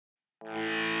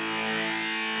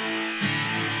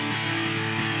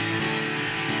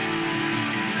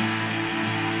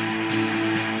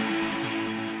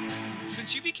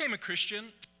became a Christian,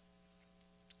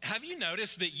 have you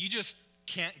noticed that you just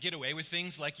can't get away with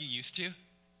things like you used to?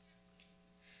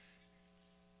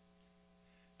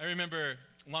 I remember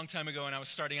a long time ago when I was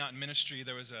starting out in ministry,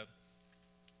 there was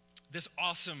this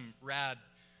awesome, rad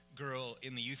girl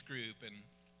in the youth group, and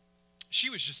she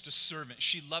was just a servant.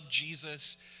 She loved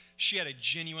Jesus. She had a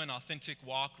genuine, authentic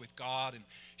walk with God, and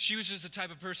she was just the type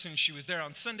of person. She was there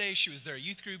on Sunday. She was there at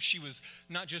youth group. She was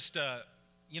not just a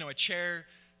chair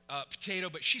potato,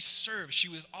 but she served. She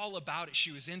was all about it. She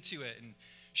was into it, and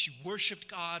she worshiped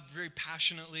God very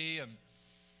passionately, and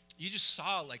you just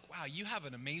saw like, wow, you have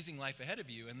an amazing life ahead of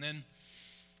you. And then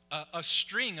a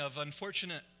string of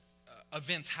unfortunate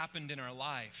events happened in her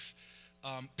life.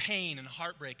 Pain and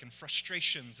heartbreak and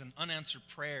frustrations and unanswered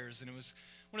prayers. And it was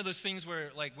one of those things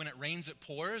where, like, when it rains, it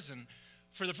pours. And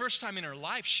for the first time in her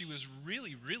life, she was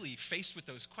really, really faced with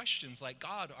those questions like,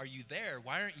 God, are you there?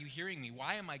 Why aren't you hearing me?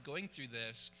 Why am I going through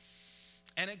this?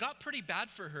 And it got pretty bad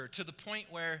for her to the point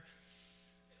where,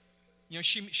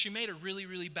 she made a really,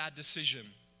 really bad decision.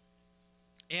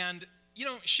 And,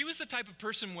 she was the type of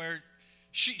person where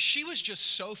she was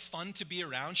just so fun to be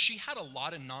around. She had a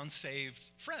lot of non-saved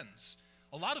friends,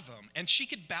 a lot of them. And she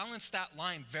could balance that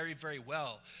line very, very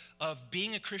well of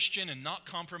being a Christian and not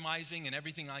compromising and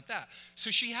everything like that.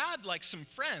 So she had like some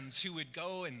friends who would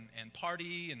go and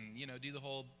party and, do the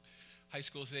whole high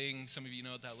school thing. Some of you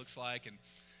know what that looks like.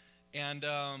 And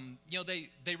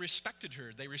they respected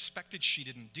her. They respected she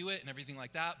didn't do it and everything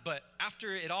like that. But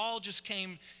after it all just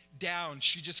came down,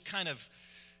 she just kind of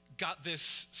got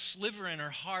this sliver in her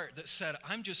heart that said,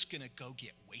 I'm just going to go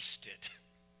get wasted.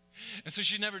 And so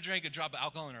she never drank a drop of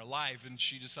alcohol in her life, and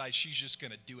she decides she's just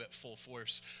going to do it full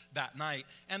force that night.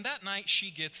 And that night,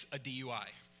 she gets a DUI.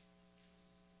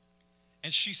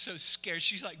 And she's so scared.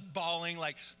 She's like bawling,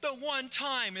 like, the one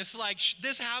time. It's like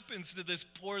this happens to this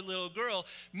poor little girl.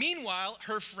 Meanwhile,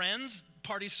 her friends,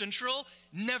 Party Central,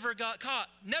 never got caught.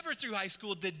 Never through high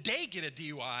school did they get a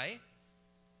DUI.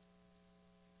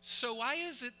 So why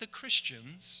is it the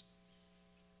Christians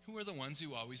who are the ones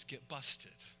who always get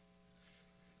busted?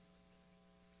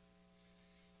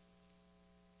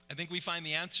 I think we find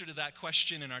the answer to that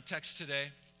question in our text today.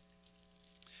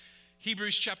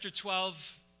 Hebrews chapter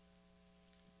 12,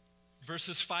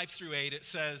 verses 5 through 8, it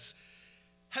says,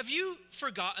 have you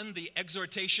forgotten the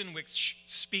exhortation which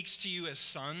speaks to you as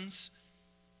sons?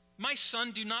 My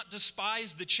son, do not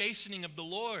despise the chastening of the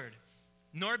Lord,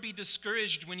 nor be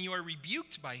discouraged when you are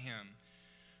rebuked by him.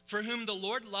 For whom the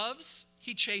Lord loves,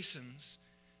 he chastens,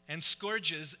 and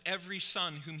scourges every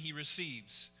son whom he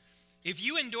receives. If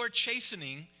you endure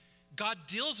chastening, God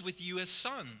deals with you as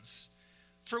sons.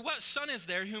 For what son is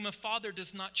there whom a father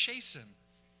does not chasten?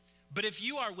 But if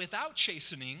you are without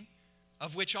chastening,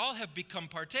 of which all have become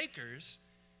partakers,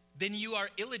 then you are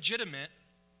illegitimate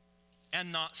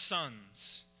and not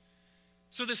sons.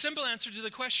 So the simple answer to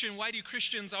the question, why do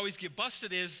Christians always get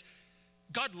busted, is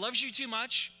God loves you too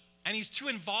much, and he's too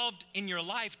involved in your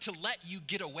life to let you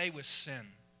get away with sin.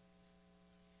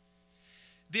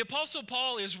 The Apostle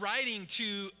Paul is writing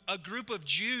to a group of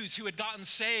Jews who had gotten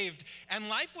saved, and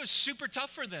life was super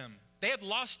tough for them. They had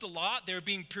lost a lot. They were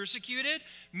being persecuted.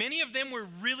 Many of them were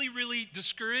really, really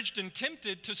discouraged and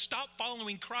tempted to stop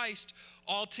following Christ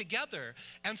altogether.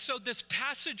 And so this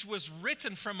passage was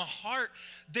written from a heart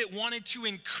that wanted to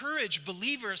encourage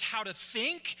believers how to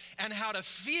think and how to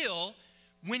feel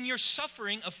when you're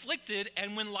suffering, afflicted,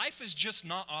 and when life is just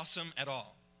not awesome at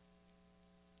all.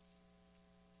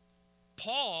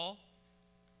 Paul,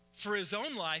 for his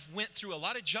own life, went through a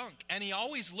lot of junk, and he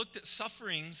always looked at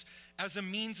sufferings as a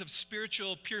means of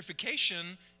spiritual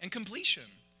purification and completion.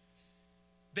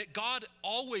 That God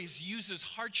always uses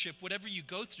hardship, whatever you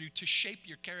go through, to shape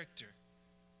your character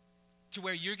to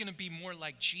where you're going to be more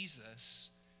like Jesus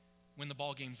when the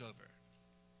ball game's over.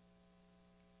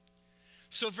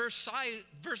 So verse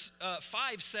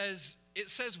 5 says,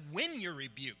 it says when you're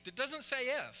rebuked. It doesn't say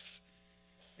if.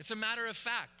 It's a matter of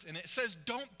fact. And it says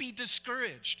don't be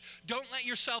discouraged. Don't let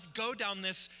yourself go down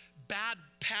this bad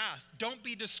path. Don't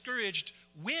be discouraged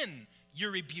when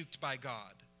you're rebuked by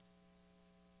God.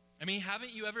 I mean,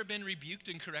 haven't you ever been rebuked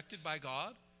and corrected by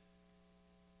God?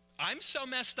 I'm so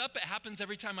messed up, it happens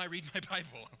every time I read my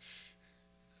Bible.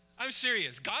 I'm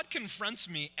serious. God confronts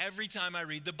me every time I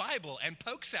read the Bible and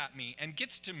pokes at me and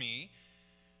gets to me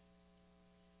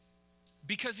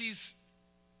because he's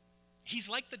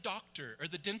like the doctor or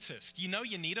the dentist. You know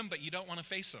you need him, but you don't want to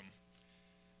face him.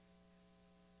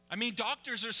 I mean,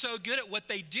 doctors are so good at what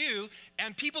they do,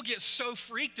 and people get so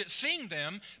freaked at seeing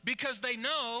them because they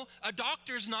know a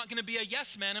doctor's not going to be a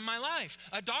yes man in my life.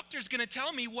 A doctor's going to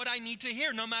tell me what I need to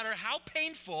hear. No matter how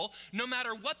painful, no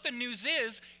matter what the news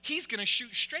is, he's going to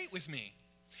shoot straight with me.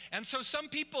 And so some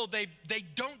people, they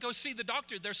don't go see the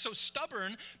doctor. They're so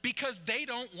stubborn because they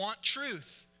don't want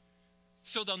truth.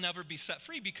 So they'll never be set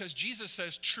free, because Jesus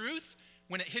says truth,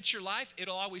 when it hits your life,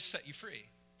 it'll always set you free.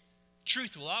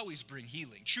 Truth will always bring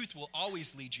healing. Truth will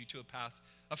always lead you to a path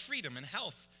of freedom and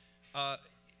health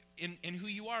in who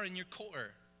you are in your core.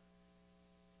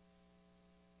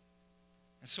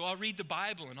 And so I'll read the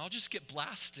Bible and I'll just get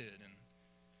blasted. And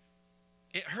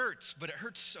it hurts, but it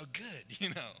hurts so good, you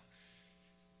know,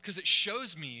 because it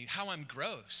shows me how I'm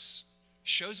gross. It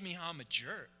shows me how I'm a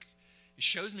jerk. It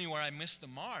shows me where I missed the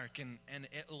mark, and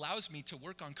it allows me to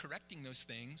work on correcting those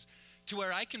things to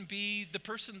where I can be the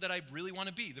person that I really want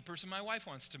to be, the person my wife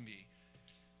wants to be.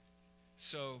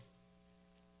 So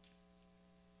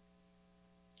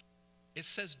it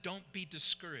says don't be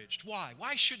discouraged. Why?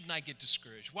 Why shouldn't I get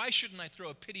discouraged? Why shouldn't I throw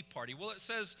a pity party? Well, it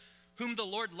says whom the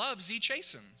Lord loves, he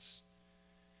chastens.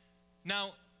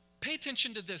 Now, pay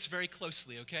attention to this very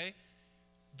closely, okay?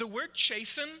 The word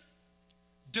chasten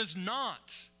does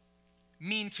not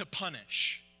mean to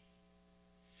punish.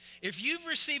 If you've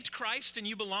received Christ and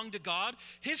you belong to God,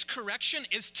 his correction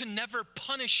is to never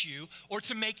punish you or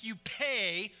to make you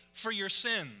pay for your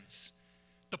sins.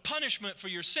 The punishment for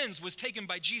your sins was taken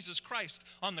by Jesus Christ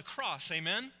on the cross,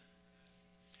 amen?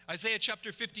 Isaiah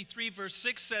chapter 53 verse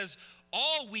 6 says,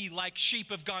 all we like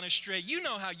sheep have gone astray. You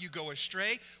know how you go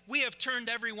astray. We have turned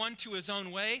everyone to his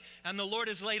own way, and the Lord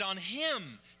has laid on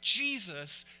him,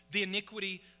 Jesus, the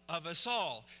iniquity of us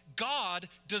all. God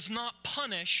does not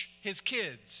punish his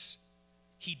kids.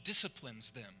 He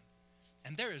disciplines them.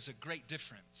 And there is a great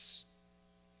difference.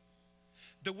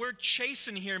 The word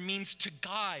chasten here means to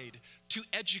guide, to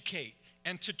educate,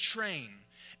 and to train.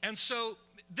 And so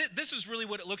this is really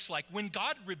what it looks like. When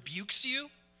God rebukes you,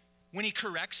 when he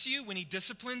corrects you, when he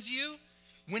disciplines you,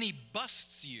 when he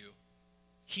busts you,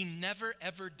 he never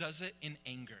ever does it in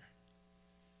anger.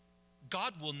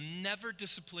 God will never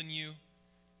discipline you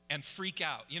and freak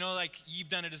out. You know, like you've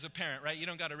done it as a parent, right? You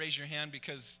don't got to raise your hand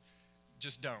because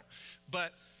just don't.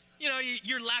 But, you know,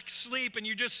 you lack sleep and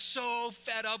you're just so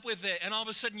fed up with it. And all of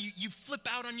a sudden you flip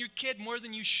out on your kid more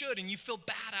than you should, and you feel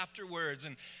bad afterwards.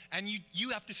 And you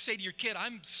have to say to your kid,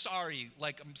 I'm sorry.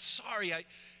 Like, I'm sorry.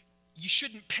 You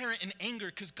shouldn't parent in anger,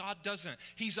 because God doesn't.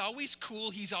 He's always cool.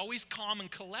 He's always calm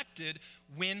and collected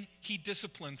when he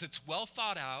disciplines. It's well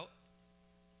thought out.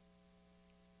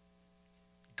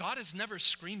 God has never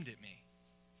screamed at me.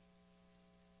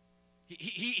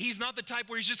 He's not the type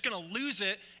where he's just going to lose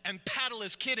it and paddle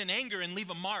his kid in anger and leave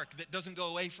a mark that doesn't go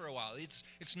away for a while.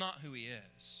 It's not who he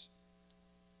is.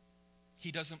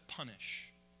 He doesn't punish.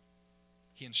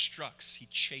 He instructs. He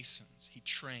chastens. He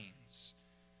trains.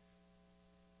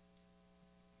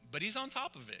 But he's on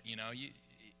top of it, you know.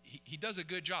 He does a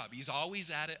good job. He's always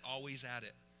at it, always at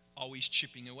it, always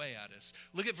chipping away at us.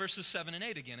 Look at verses 7 and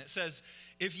 8 again. It says,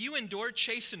 if you endure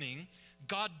chastening,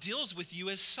 God deals with you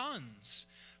as sons.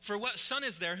 For what son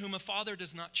is there whom a father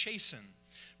does not chasten?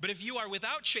 But if you are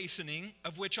without chastening,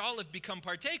 of which all have become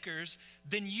partakers,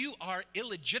 then you are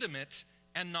illegitimate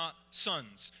and not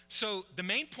sons. So the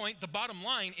main point, the bottom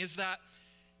line, is that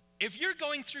if you're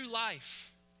going through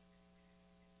life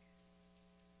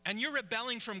and you're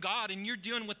rebelling from God and you're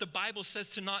doing what the Bible says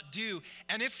to not do,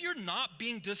 and if you're not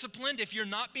being disciplined, if you're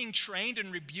not being trained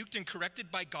and rebuked and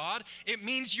corrected by God, it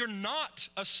means you're not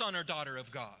a son or daughter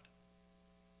of God.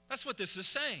 That's what this is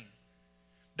saying.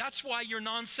 That's why your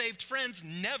non-saved friends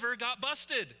never got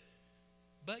busted.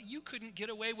 But you couldn't get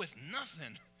away with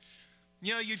nothing.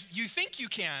 You know, you think you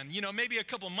can. You know, maybe a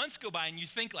couple months go by and you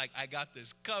think like, I got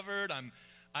this covered.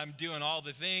 I'm doing all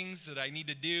the things that I need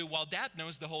to do, while Dad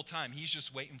knows the whole time. He's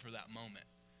just waiting for that moment.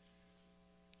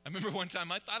 I remember one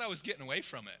time I thought I was getting away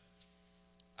from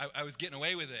it. I was getting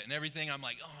away with it and everything. I'm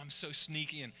like, oh, I'm so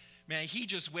sneaky. And man, he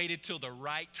just waited till the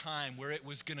right time where it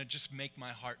was going to just make my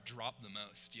heart drop the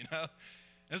most, you know?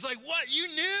 It's like, what, you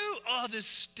knew? Oh, this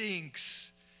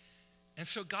stinks. And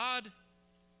so God,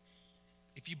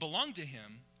 if you belong to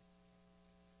him,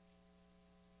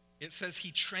 it says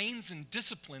he trains and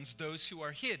disciplines those who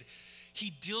are hid. He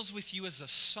deals with you as a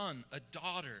son, a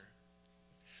daughter.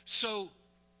 So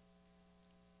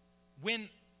when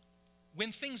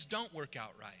things don't work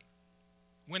out right,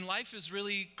 when life is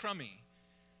really crummy,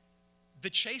 the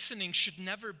chastening should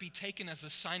never be taken as a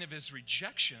sign of his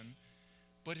rejection,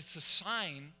 but it's a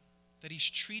sign that he's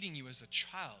treating you as a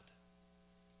child.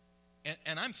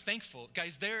 And I'm thankful.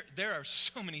 Guys, there are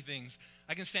so many things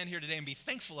I can stand here today and be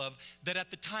thankful of that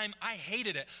at the time I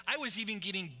hated it. I was even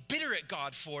getting bitter at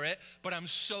God for it, but I'm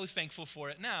so thankful for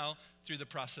it now through the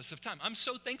process of time. I'm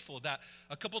so thankful that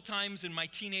a couple times in my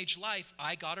teenage life,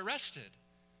 I got arrested.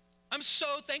 I'm so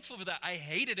thankful for that. I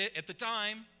hated it at the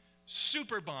time,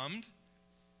 super bummed.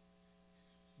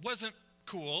 Wasn't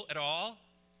cool at all.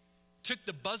 Took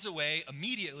the buzz away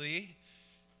immediately.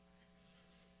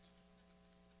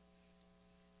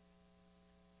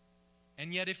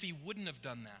 And yet if he wouldn't have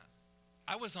done that,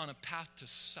 I was on a path to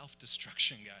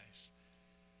self-destruction, guys.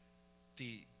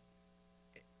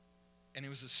 And it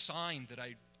was a sign that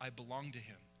I belonged to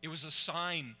him. It was a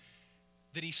sign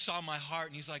that he saw my heart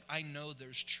and he's like, I know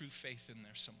there's true faith in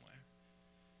there somewhere.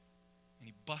 And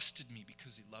he busted me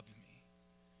because he loved me.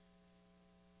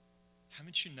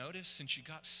 Haven't you noticed since you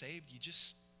got saved, you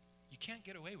can't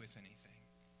get away with anything.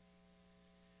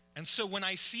 And so when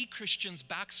I see Christians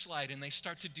backslide and they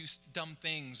start to do dumb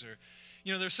things, or,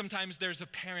 there's a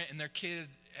parent and their kid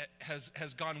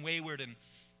has gone wayward and,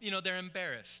 they're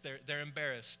embarrassed. They're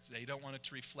embarrassed. They don't want it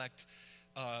to reflect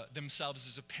themselves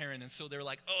as a parent. And so they're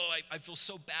like, oh, I feel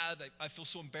so bad. I feel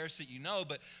so embarrassed that you know.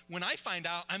 But when I find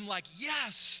out, I'm like,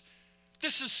 yes,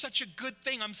 this is such a good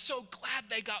thing. I'm so glad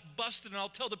they got busted. And I'll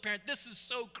tell the parent, this is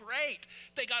so great.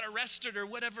 They got arrested or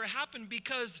whatever happened,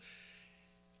 because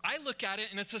I look at it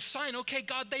and it's a sign, okay,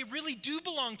 God, they really do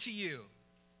belong to you.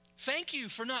 Thank you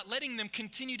for not letting them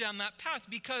continue down that path,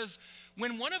 because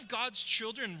when one of God's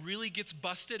children really gets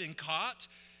busted and caught,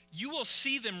 you will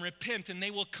see them repent and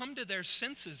they will come to their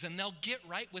senses and they'll get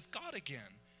right with God again.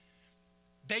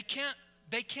 They can't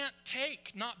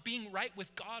take not being right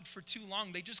with God for too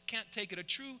long. They just can't take it. A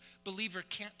true believer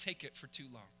can't take it for too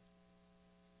long.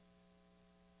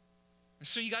 And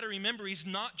so you got to remember, he's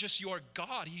not just your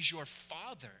God, he's your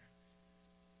Father.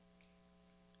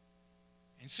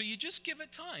 And so you just give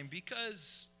it time,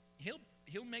 because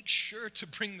he'll make sure to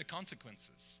bring the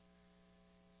consequences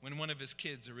when one of his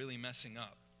kids are really messing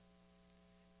up.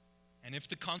 And if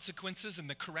the consequences and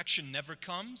the correction never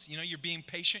comes, you're being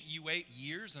patient, you wait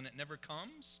years and it never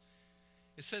comes,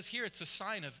 it says here it's a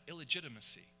sign of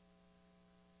illegitimacy.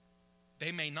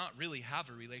 They may not really have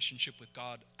a relationship with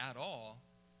God at all,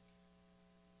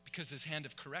 because his hand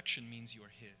of correction means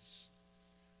you're his.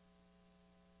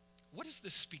 What does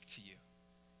this speak to you?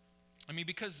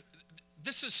 Because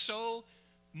this is so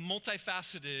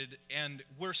multifaceted and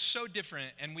we're so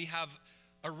different and we have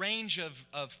a range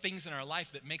of things in our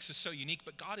life that makes us so unique,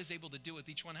 but God is able to deal with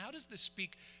each one. How does this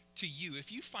speak to you? If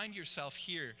you find yourself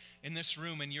here in this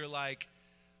room and you're like,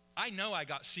 I know I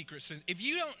got secret sins. If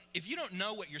you don't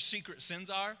know what your secret sins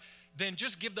are, then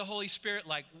just give the Holy Spirit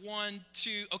like 1,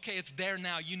 2, okay, it's there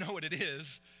now, you know what it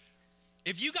is.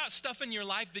 If you got stuff in your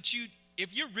life that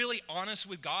if you're really honest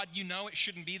with God, you know it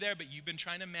shouldn't be there, but you've been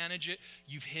trying to manage it,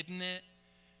 you've hidden it.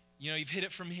 You've hid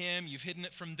it from him, you've hidden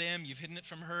it from them, you've hidden it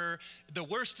from her. The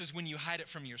worst is when you hide it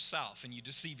from yourself and you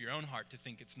deceive your own heart to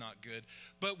think it's not good.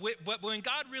 But when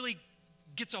God really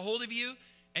gets a hold of you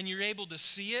and you're able to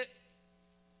see it,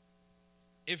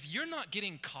 if you're not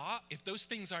getting caught, if those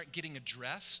things aren't getting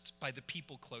addressed by the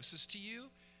people closest to you,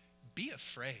 be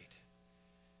afraid.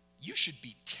 You should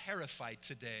be terrified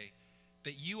today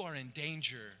that you are in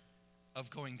danger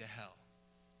of going to hell.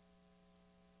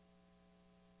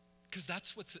 Because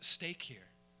that's what's at stake here.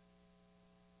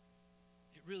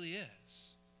 It really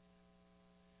is.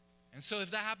 And so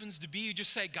if that happens to be you,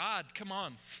 just say, God, come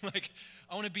on.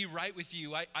 I want to be right with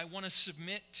you. I want to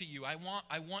submit to you. I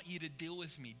want you to deal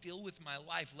with me. Deal with my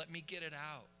life. Let me get it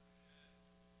out.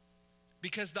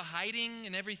 Because the hiding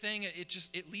and everything,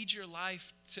 it leads your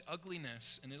life to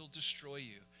ugliness, and it'll destroy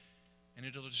you. And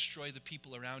it'll destroy the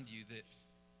people around you that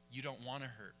you don't want to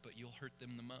hurt, but you'll hurt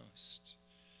them the most.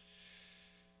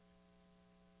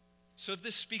 So if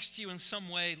this speaks to you in some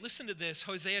way, listen to this.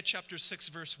 Hosea chapter 6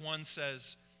 verse 1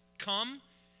 says, come,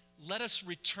 let us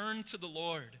return to the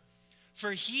Lord,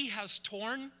 for he has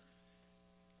torn,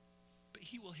 but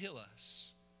he will heal us.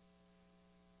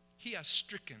 He has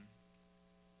stricken,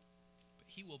 but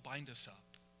he will bind us up.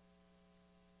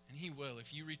 And he will,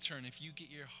 if you return, if you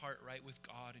get your heart right with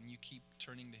God and you keep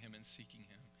turning to him and seeking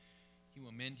him, he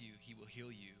will mend you, he will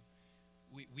heal you.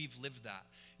 We've lived that.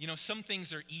 Some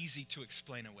things are easy to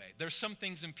explain away. There's some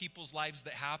things in people's lives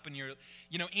that happen.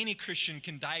 Any Christian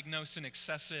can diagnose and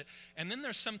assess it. And then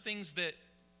there's some things that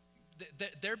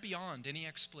they're beyond any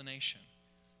explanation.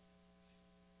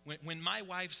 When my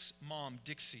wife's mom,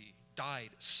 Dixie,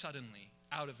 died suddenly,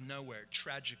 out of nowhere,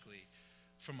 tragically,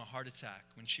 from a heart attack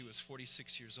when she was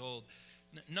 46 years old,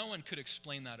 no one could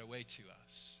explain that away to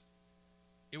us.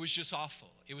 It was just awful.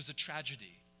 It was a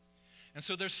tragedy. And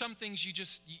so there's some things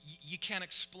you can't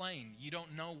explain. You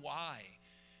don't know why.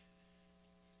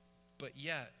 but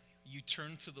yet you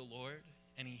turn to the Lord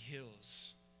and he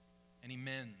heals and he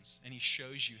mends and he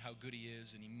shows you how good he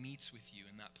is and he meets with you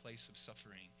in that place of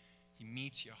suffering. He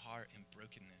meets your heart in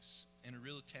brokenness in a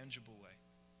real tangible way.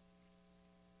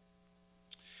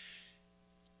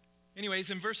 Anyways,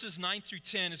 in verses 9 through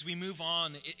 10, as we move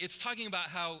on, it's talking about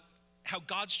how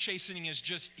God's chastening is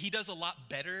just, he does a lot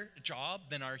better job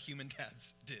than our human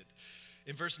dads did.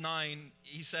 In verse 9,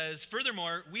 he says,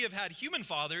 "Furthermore, we have had human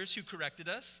fathers who corrected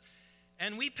us,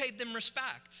 and we paid them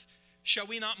respect. Shall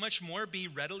we not much more be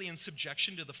readily in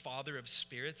subjection to the Father of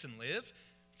spirits and live?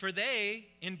 For they,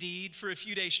 indeed, for a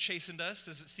few days chastened us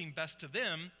as it seemed best to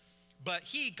them, but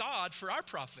he, God, for our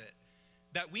profit,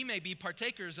 that we may be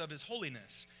partakers of his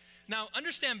holiness." Now,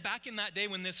 understand, back in that day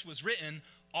when this was written,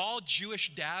 all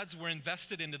Jewish dads were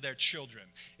invested into their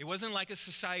children. It wasn't like a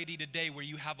society today where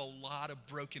you have a lot of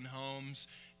broken homes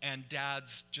and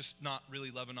dads just not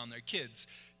really loving on their kids.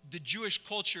 The Jewish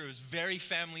culture is very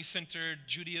family-centered.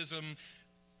 Judaism,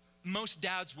 most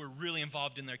dads were really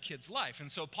involved in their kids' life.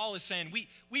 And so Paul is saying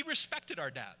we respected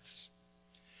our dads.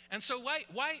 And so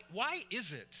why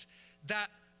is it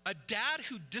that a dad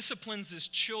who disciplines his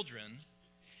children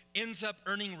ends up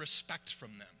earning respect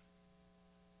from them?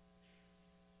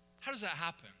 How does that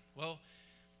happen? Well,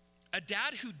 a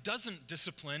dad who doesn't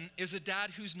discipline is a dad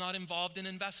who's not involved and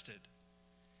invested.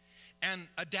 And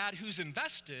a dad who's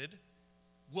invested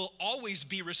will always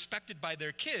be respected by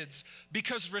their kids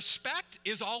because respect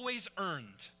is always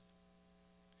earned.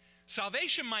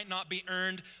 Salvation might not be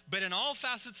earned, but in all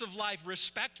facets of life,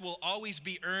 respect will always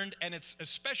be earned, and it's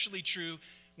especially true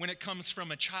when it comes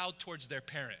from a child towards their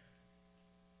parent.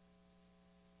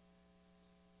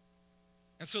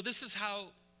 And so this is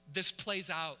how this plays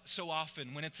out so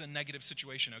often when it's a negative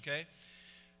situation, okay?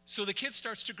 So the kid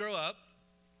starts to grow up,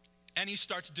 and he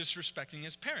starts disrespecting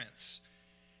his parents.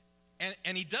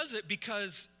 And he does it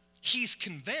because he's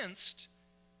convinced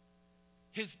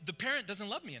the parent doesn't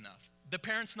love me enough. The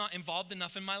parent's not involved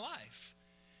enough in my life.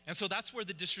 And so that's where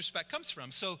the disrespect comes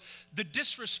from. So the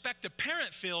disrespect the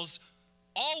parent feels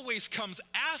always comes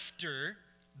after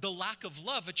the lack of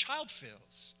love a child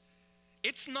feels.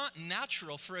 It's not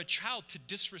natural for a child to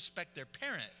disrespect their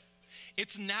parent.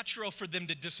 It's natural for them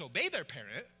to disobey their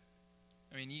parent.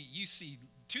 I mean, you see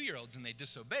 2-year-olds and they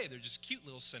disobey. They're just cute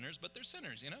little sinners, but they're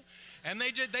sinners, you know? And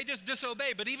they just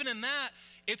disobey. But even in that,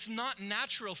 it's not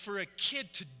natural for a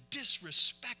kid to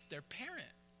disrespect their parent.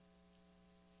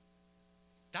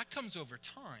 That comes over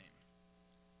time.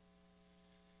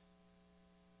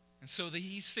 And so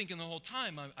he's thinking the whole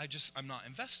time, I'm not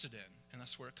invested in. And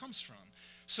that's where it comes from.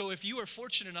 So if you are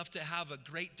fortunate enough to have a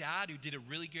great dad who did a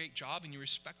really great job and you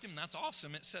respect him, that's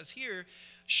awesome. It says here,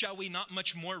 shall we not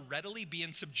much more readily be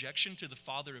in subjection to the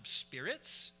Father of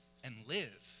spirits and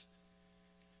live?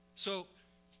 So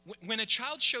when a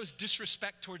child shows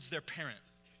disrespect towards their parent,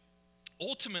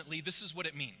 ultimately this is what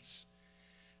it means.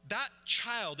 That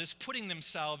child is putting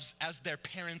themselves as their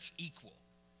parent's equal,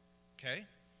 okay?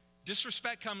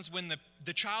 Disrespect comes when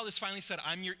the child has finally said,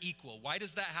 I'm your equal. Why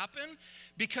does that happen?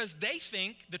 Because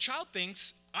the child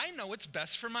thinks, I know what's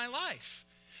best for my life.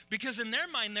 Because in their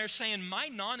mind, they're saying, my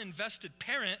non-invested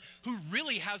parent, who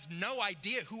really has no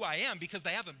idea who I am because they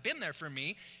haven't been there for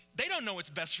me, they don't know what's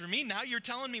best for me. Now you're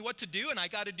telling me what to do and I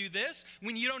got to do this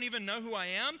when you don't even know who I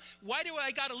am? Why do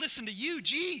I got to listen to you?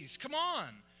 Geez, come on.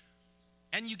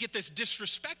 And you get this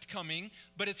disrespect coming,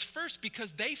 but it's first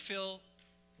because they feel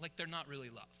like they're not really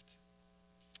loved.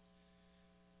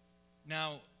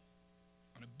 Now,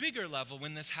 on a bigger level,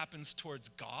 when this happens towards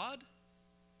God,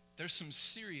 there's some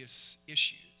serious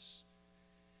issues.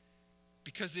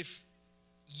 Because if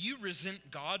you resent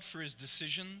God for his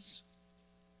decisions,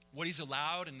 what he's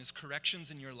allowed and his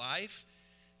corrections in your life,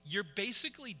 you're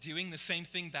basically doing the same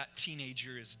thing that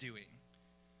teenager is doing.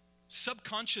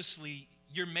 Subconsciously,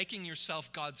 you're making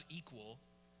yourself God's equal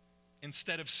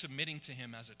instead of submitting to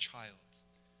him as a child.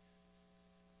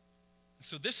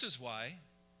 So this is why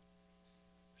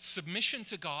submission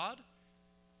to God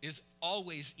is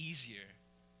always easier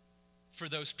for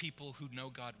those people who know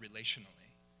God relationally.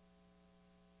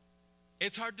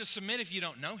 It's hard to submit if you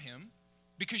don't know him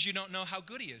because you don't know how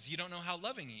good he is. You don't know how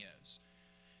loving he is.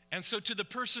 And so to the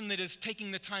person that is taking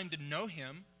the time to know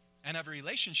him and have a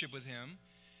relationship with him,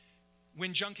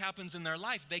 when junk happens in their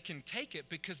life, they can take it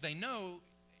because they know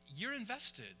you're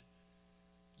invested.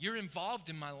 You're involved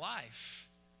in my life.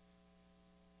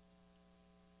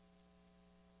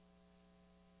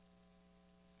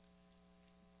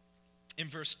 In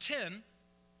verse 10,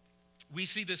 we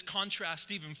see this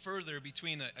contrast even further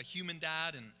between a human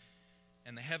dad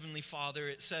and the heavenly Father.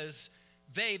 It says,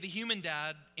 they, the human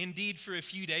dad, indeed for a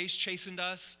few days chastened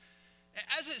us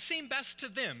as it seemed best to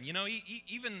them. You know,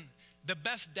 even the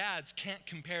best dads can't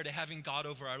compare to having God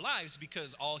over our lives,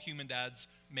 because all human dads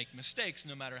make mistakes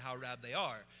no matter how rad they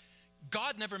are.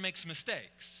 God never makes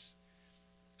mistakes.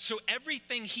 So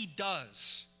everything he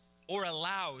does or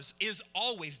allows is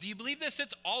always, do you believe this?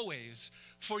 It's always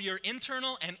for your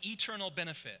internal and eternal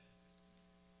benefit.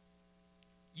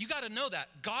 You got to know that.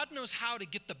 God knows how to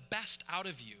get the best out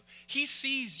of you. He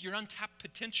sees your untapped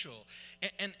potential,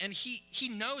 and he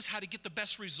knows how to get the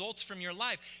best results from your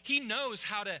life. He knows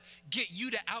how to get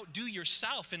you to outdo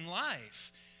yourself in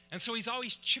life. And so he's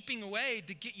always chipping away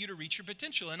to get you to reach your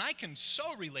potential. And I can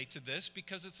so relate to this,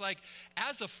 because it's like,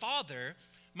 as a father,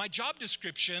 my job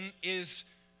description is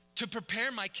to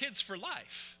prepare my kids for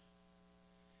life.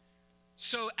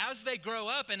 So as they grow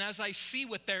up and as I see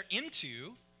what they're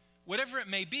into, whatever it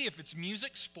may be, if it's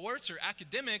music, sports, or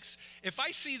academics, if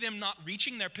I see them not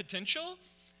reaching their potential,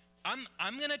 I'm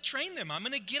going to train them. I'm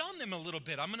going to get on them a little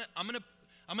bit. I'm going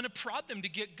to prod them to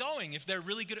get going. If they're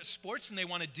really good at sports and they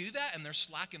want to do that and they're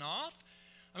slacking off,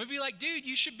 I'm going to be like, dude,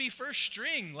 you should be first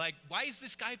string. Like, why is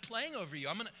this guy playing over you?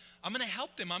 I'm going to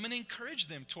help them. I'm going to encourage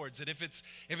them towards it. If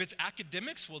it's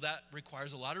academics, well, that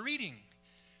requires a lot of reading.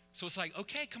 So it's like,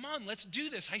 okay, come on, let's do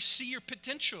this. I see your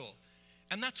potential.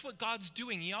 And that's what God's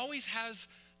doing. He always has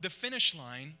the finish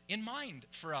line in mind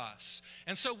for us.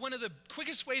 And so one of the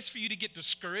quickest ways for you to get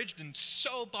discouraged and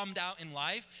so bummed out in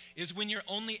life is when you're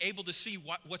only able to see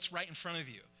what's right in front of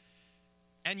you.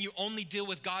 And you only deal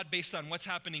with God based on what's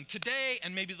happening today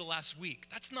and maybe the last week.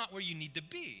 That's not where you need to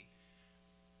be.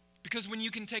 Because when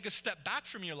you can take a step back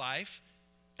from your life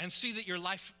and see that your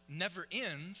life never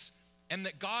ends, and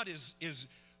that God is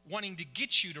wanting to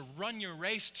get you to run your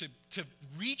race to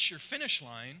reach your finish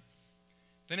line,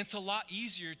 then it's a lot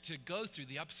easier to go through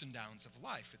the ups and downs of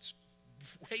life. It's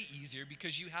way easier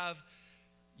because you have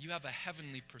a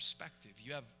heavenly perspective.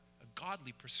 You have a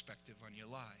godly perspective on your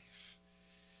life.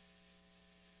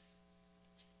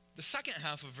 The second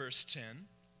half of verse 10,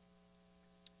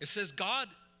 it says, God,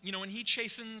 when he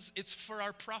chastens, it's for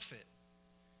our profit,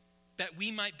 that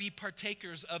we might be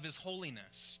partakers of his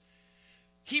holiness.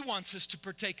 He wants us to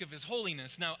partake of his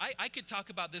holiness. Now, I could talk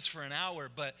about this for an hour,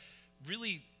 but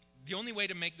really, the only way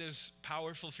to make this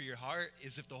powerful for your heart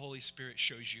is if the Holy Spirit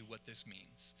shows you what this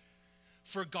means.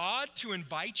 For God to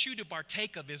invite you to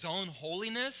partake of his own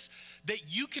holiness, that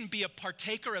you can be a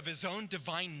partaker of his own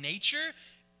divine nature,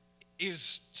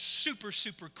 is super,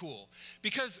 super cool.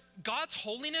 Because God's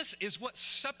holiness is what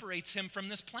separates him from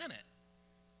this planet.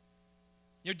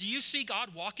 Do you see God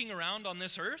walking around on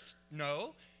this earth?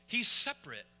 No. He's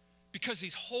separate because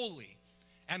he's holy.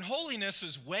 And holiness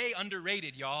is way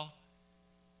underrated, y'all.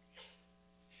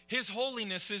 His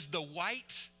holiness is the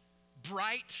white,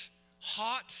 bright,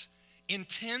 hot,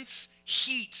 intense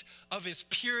heat of his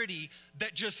purity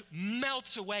that just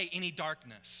melts away any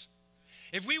darkness.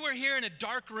 If we were here in a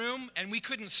dark room and we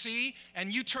couldn't see,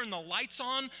 and you turn the lights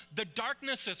on, the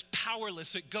darkness is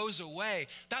powerless. It goes away.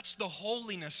 That's the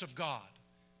holiness of God.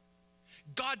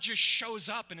 God just shows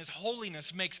up, and his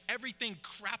holiness makes everything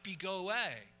crappy go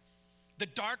away. The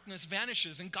darkness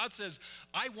vanishes, and God says,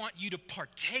 I want you to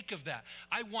partake of that.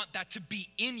 I want that to be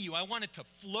in you. I want it to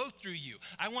flow through you.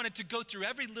 I want it to go through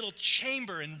every little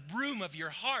chamber and room of your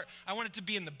heart. I want it to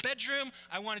be in the bedroom.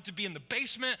 I want it to be in the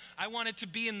basement. I want it to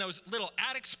be in those little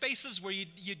attic spaces where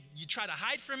you try to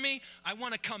hide from me. I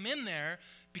want to come in there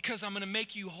because I'm going to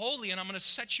make you holy, and I'm going to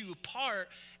set you apart,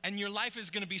 and your life is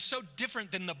going to be so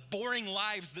different than the boring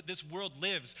lives that this world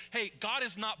lives. Hey, God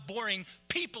is not boring.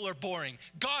 People are boring.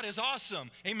 God is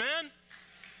awesome. Amen?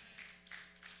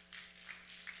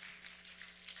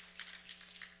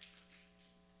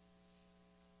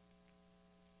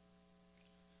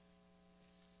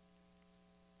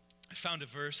 I found a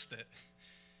verse that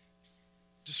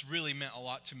just really meant a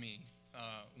lot to me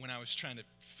when I was trying to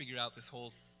figure out this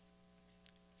whole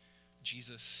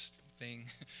Jesus thing.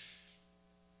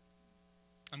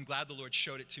 I'm glad the Lord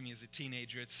showed it to me as a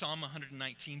teenager. It's Psalm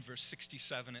 119, verse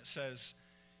 67. It says,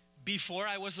 before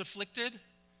I was afflicted,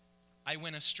 I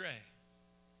went astray,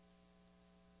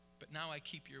 but now I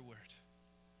keep your word.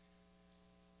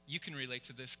 You can relate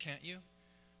to this, can't you?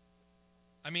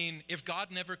 I mean, if God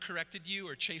never corrected you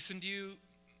or chastened you,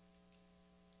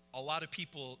 a lot of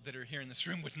people that are here in this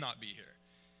room would not be here.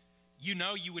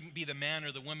 You wouldn't be the man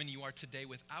or the woman you are today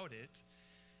without it.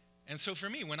 And so for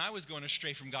me, when I was going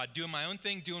astray from God, doing my own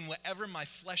thing, doing whatever my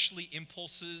fleshly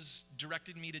impulses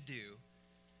directed me to do,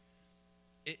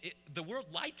 the world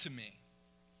lied to me,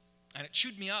 and it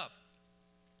chewed me up.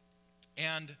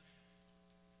 And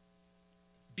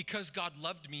because God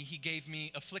loved me, he gave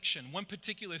me affliction. One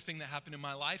particular thing that happened in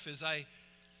my life is I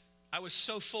I was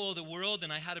so full of the world,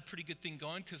 and I had a pretty good thing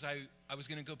going because I was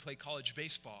going to go play college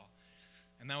baseball.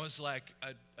 And that was like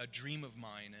a dream of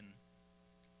mine. And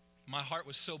my heart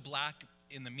was so black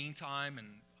in the meantime, and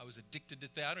I was addicted to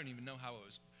that. I don't even know how I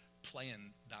was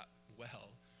playing that well.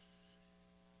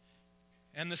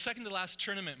 And the second to last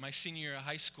tournament, my senior year of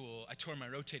high school, I tore my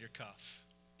rotator cuff.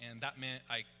 And that meant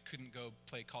I couldn't go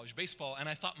play college baseball. And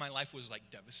I thought my life was like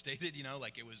devastated,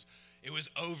 like it was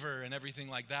over and everything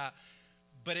like that.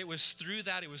 But it was through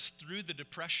that, it was through the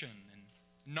depression and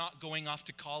not going off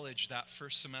to college that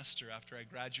first semester after I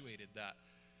graduated that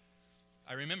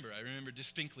I remember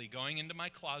distinctly going into my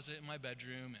closet in my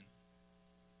bedroom, and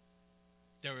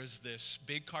there was this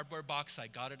big cardboard box. I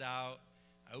got it out,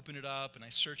 I opened it up, and I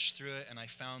searched through it, and I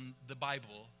found the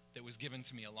Bible that was given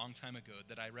to me a long time ago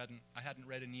that I hadn't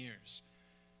read in years.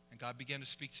 And God began to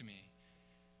speak to me.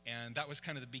 And that was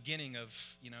kind of the beginning of,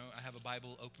 I have a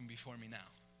Bible open before me now.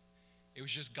 It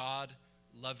was just God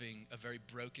loving a very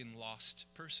broken, lost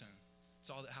person. That's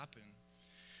all that happened.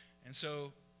 And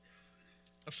so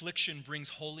affliction brings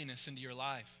holiness into your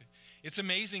life. It's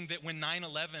amazing that when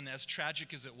 9/11, as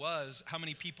tragic as it was, how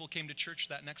many people came to church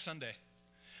that next Sunday?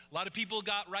 A lot of people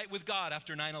got right with God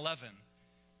after 9/11.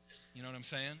 You know what I'm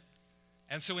saying?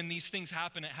 And so when these things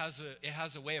happen, it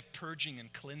has a way of purging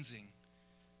and cleansing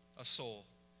a soul.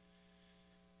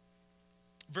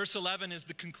 Verse 11 is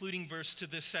the concluding verse to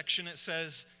this section. It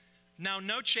says, "Now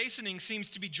no chastening seems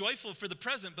to be joyful for the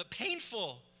present, but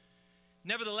painful.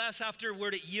 Nevertheless,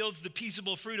 afterward it yields the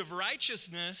peaceable fruit of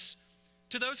righteousness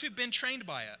to those who've been trained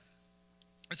by it."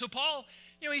 And so Paul,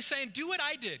 he's saying, do what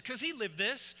I did, because he lived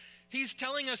this. He's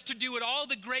telling us to do what all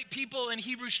the great people in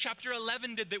Hebrews chapter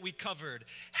 11 did that we covered.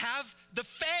 Have the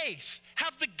faith,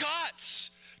 have the guts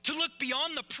to look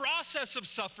beyond the process of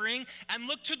suffering and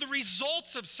look to the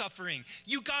results of suffering.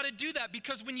 You got to do that,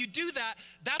 because when you do that,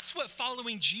 that's what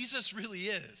following Jesus really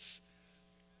is.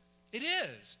 It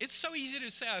is. It's so easy to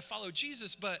say I follow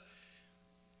Jesus, but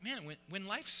man, when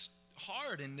life's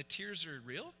hard and the tears are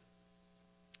real,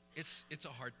 it's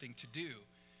a hard thing to do.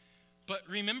 But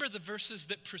remember the verses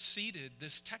that preceded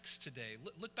this text today.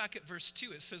 Look back at verse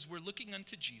 2. It says, "We're looking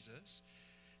unto Jesus,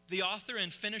 the author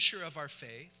and finisher of our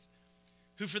faith,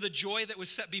 who for the joy that was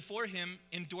set before him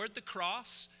endured the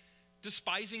cross,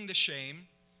 despising the shame,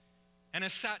 and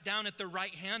has sat down at the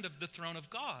right hand of the throne of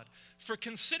God. For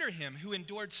consider him who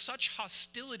endured such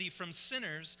hostility from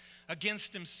sinners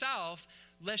against himself,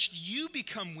 lest you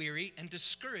become weary and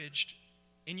discouraged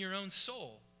in your own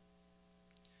soul."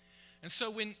 And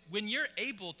so when you're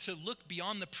able to look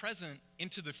beyond the present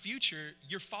into the future,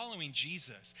 you're following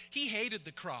Jesus. He hated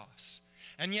the cross,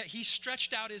 and yet he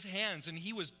stretched out his hands and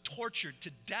he was tortured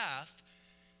to death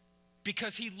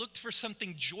because he looked for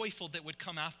something joyful that would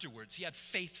come afterwards. He had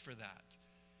faith for that.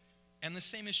 And the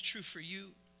same is true for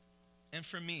you and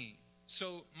for me.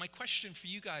 So my question for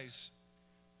you guys,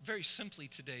 very simply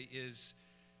today, is,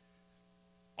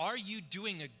 are you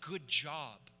doing a good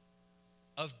job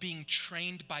of being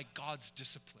trained by God's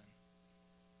discipline?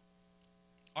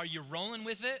 Are you rolling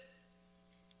with it,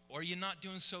 or are you not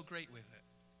doing so great with it?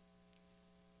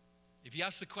 If you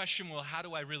ask the question, well, how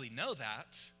do I really know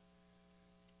that?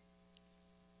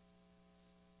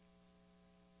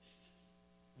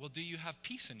 Well, do you have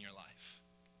peace in your life?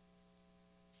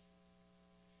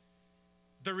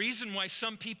 The reason why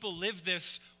some people live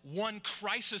this one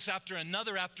crisis after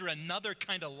another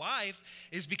kind of life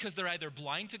is because they're either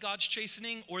blind to God's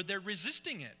chastening or they're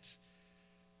resisting it.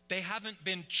 They haven't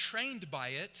been trained by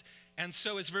it. And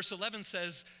so, as verse 11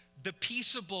 says, the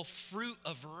peaceable fruit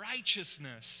of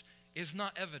righteousness is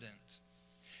not evident.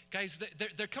 Guys,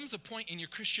 there comes a point in your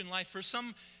Christian life, for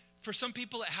some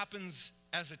people it happens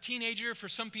as a teenager, for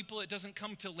some people it doesn't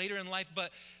come till later in life,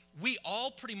 but we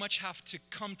all pretty much have to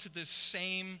come to this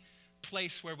same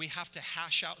place where we have to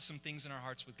hash out some things in our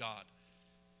hearts with God.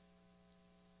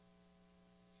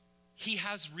 He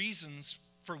has reasons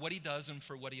for what he does and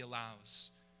for what he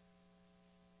allows.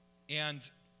 And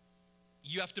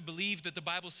you have to believe that the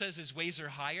Bible says his ways are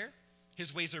higher,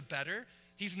 his ways are better.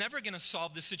 He's never going to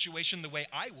solve the situation the way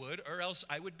I would, or else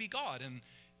I would be God. And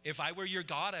if I were your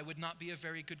God, I would not be a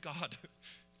very good God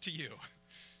to you.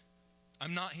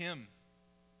 I'm not him.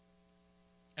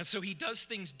 And so he does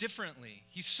things differently.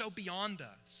 He's so beyond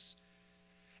us.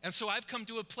 And so I've come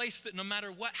to a place that no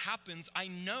matter what happens, I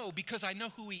know, because I know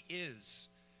who he is.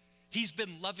 He's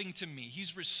been loving to me.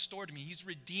 He's restored me. He's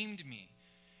redeemed me.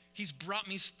 He's brought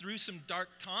me through some dark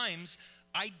times.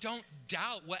 I don't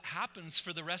doubt what happens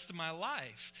for the rest of my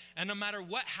life. And no matter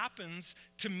what happens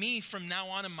to me from now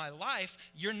on in my life,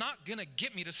 you're not going to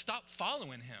get me to stop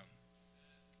following him.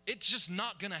 It's just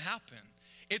not going to happen.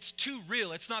 it's too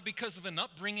real. It's not because of an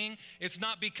upbringing. It's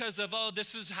not because of, oh,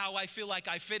 this is how I feel like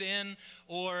I fit in,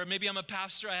 or maybe I'm a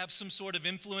pastor, I have some sort of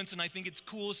influence and I think it's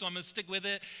cool, so I'm gonna stick with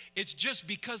it. It's just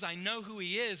because I know who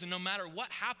he is, and no matter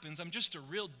what happens, I'm just a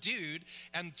real dude,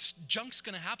 and junk's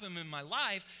gonna happen in my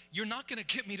life. You're not gonna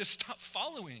get me to stop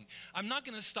following. I'm not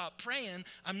gonna stop praying.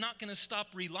 I'm not gonna stop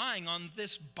relying on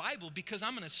this Bible, because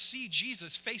I'm gonna see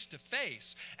Jesus face to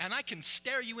face, and I can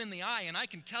stare you in the eye and I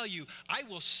can tell you, I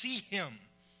will see him.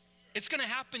 It's going to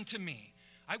happen to me.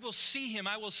 I will see him.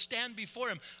 I will stand before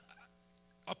him.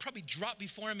 I'll probably drop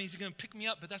before him. He's going to pick me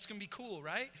up, but that's going to be cool,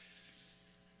 right?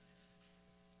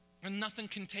 And nothing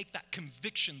can take that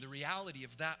conviction, the reality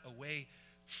of that, away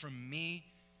from me.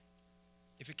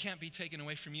 If it can't be taken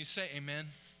away from you, say amen.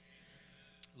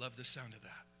 Love the sound of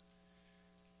that.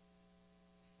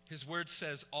 His word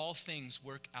says all things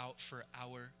work out for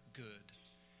our good.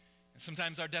 And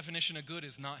sometimes our definition of good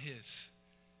is not his.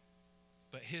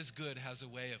 But his good has a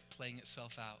way of playing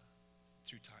itself out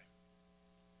through time.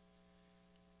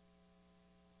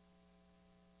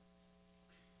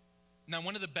 Now,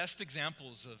 one of the best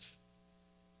examples of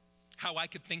how I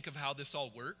could think of how this all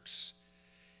works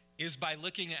is by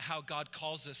looking at how God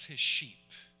calls us his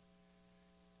sheep.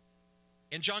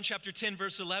 In John chapter 10,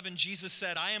 verse 11, Jesus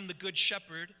said, I am the good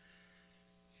shepherd.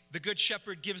 The good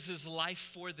shepherd gives his life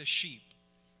for the sheep.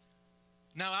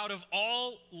 Now, out of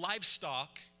all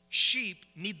livestock, sheep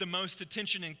need the most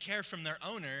attention and care from their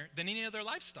owner than any other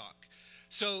livestock.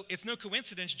 So it's no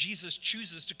coincidence Jesus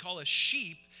chooses to call us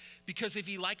sheep, because if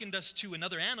he likened us to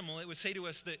another animal, it would say to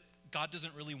us that God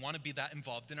doesn't really want to be that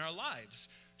involved in our lives.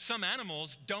 Some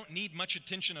animals don't need much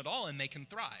attention at all and they can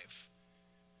thrive.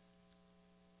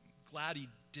 I'm glad he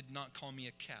did not call me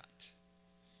a cat.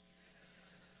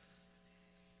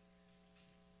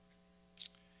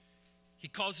 He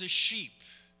calls us sheep.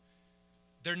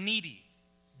 They're needy.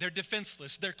 They're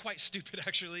defenseless. They're quite stupid,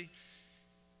 actually.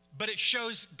 But it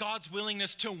shows God's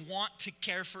willingness to want to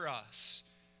care for us.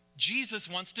 Jesus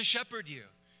wants to shepherd you,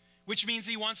 which means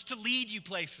he wants to lead you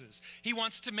places. He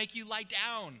wants to make you lie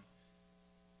down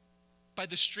by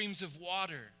the streams of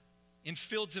water, in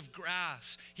fields of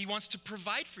grass. He wants to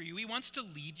provide for you. He wants to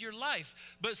lead your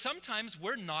life. But sometimes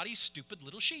we're naughty, stupid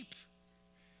little sheep.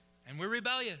 And we're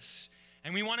rebellious.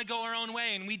 And we want to go our own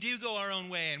way, and we do go our own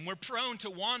way, and we're prone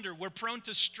to wander, we're prone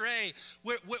to stray.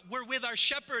 We're with our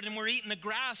shepherd, and we're eating the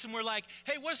grass, and we're like,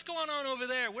 hey, what's going on over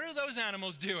there? What are those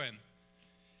animals doing?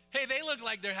 Hey, they look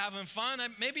like they're having fun.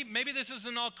 Maybe this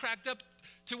isn't all cracked up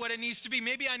to what it needs to be.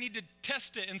 Maybe I need to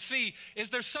test it and see, is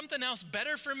there something else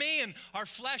better for me? And our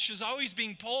flesh is always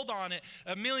being pulled on it,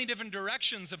 a million different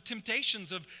directions of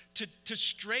temptations to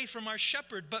stray from our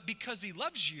shepherd. But because he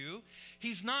loves you,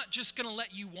 he's not just going to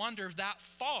let you wander that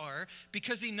far,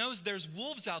 because he knows there's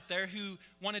wolves out there who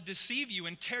want to deceive you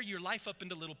and tear your life up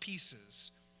into little pieces.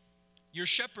 Your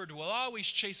shepherd will always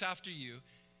chase after you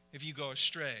if you go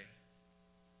astray.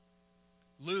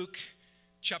 Luke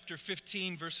chapter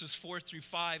 15, verses 4 through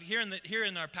 5. Here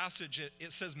in our passage,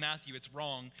 it says Matthew. It's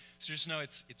wrong. So just know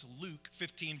it's Luke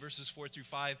 15, verses 4 through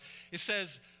 5. It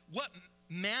says, what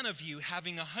man of you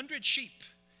having 100 sheep,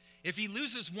 if he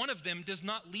loses one of them, does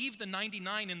not leave the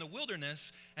 99 in the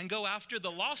wilderness and go after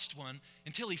the lost one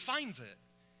until he finds it?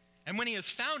 And when he has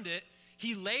found it,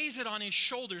 he lays it on his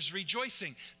shoulders,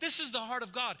 rejoicing. This is the heart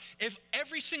of God. If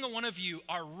every single one of you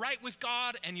are right with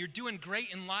God and you're doing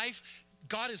great in life,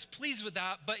 God is pleased with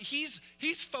that, but he's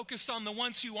focused on the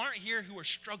ones who aren't here, who are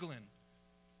struggling.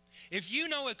 If you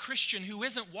know a Christian who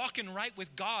isn't walking right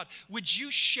with God, would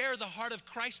you share the heart of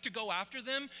Christ to go after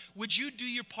them? Would you do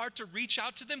your part to reach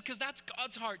out to them? Because that's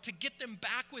God's heart, to get them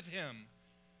back with him.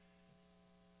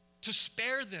 To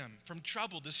spare them from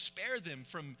trouble, to spare them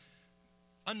from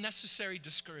unnecessary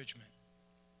discouragement.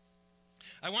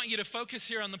 I want you to focus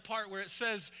here on the part where it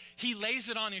says he lays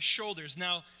it on his shoulders.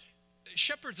 Now,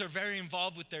 shepherds are very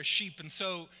involved with their sheep, and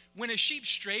so when a sheep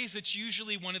strays, it's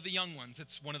usually one of the young ones.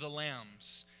 It's one of the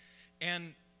lambs.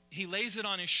 And he lays it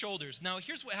on his shoulders. Now,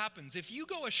 here's what happens. If you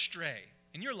go astray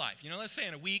in your life, let's say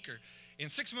in a week or in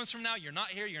 6 months from now, you're not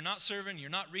here, you're not serving, you're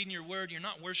not reading your word, you're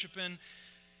not worshiping.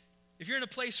 If you're in a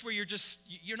place where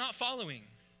you're not following,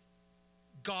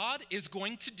 God is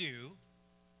going to do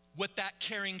what that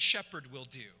caring shepherd will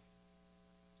do.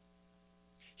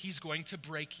 He's going to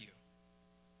break you.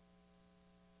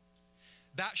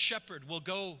 That shepherd will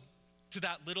go to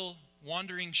that little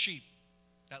wandering sheep,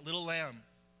 that little lamb,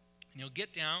 and he'll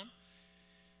get down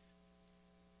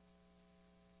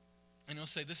and he'll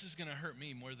say, this is going to hurt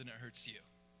me more than it hurts you.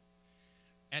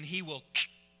 And he will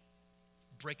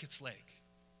break its leg.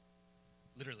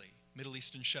 Literally, Middle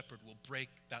Eastern shepherd will break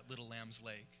that little lamb's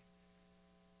leg.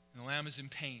 And the lamb is in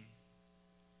pain.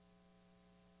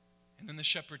 And then the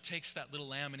shepherd takes that little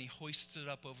lamb and he hoists it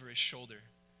up over his shoulder.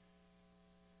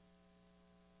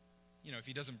 You know, if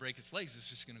he doesn't break its legs, it's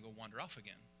just going to go wander off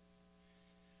again.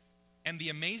 And the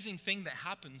amazing thing that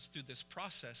happens through this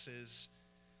process is,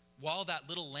 while that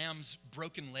little lamb's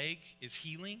broken leg is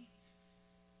healing,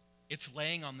 it's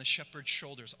laying on the shepherd's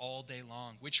shoulders all day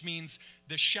long, which means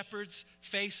the shepherd's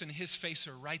face and his face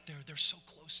are right there. They're so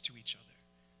close to each other.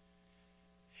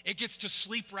 It gets to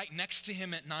sleep right next to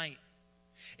him at night.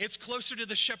 It's closer to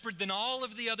the shepherd than all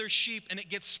of the other sheep, and it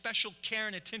gets special care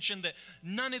and attention that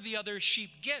none of the other sheep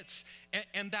gets.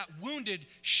 And that wounded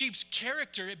sheep's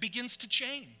character, it begins to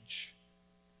change.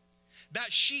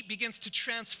 That sheep begins to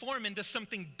transform into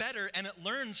something better, and it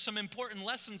learns some important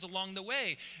lessons along the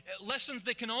way. Lessons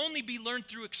that can only be learned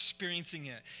through experiencing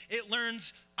it. It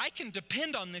learns, I can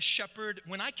depend on this shepherd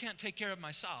when I can't take care of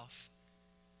myself.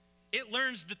 It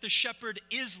learns that the shepherd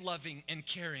is loving and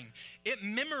caring. It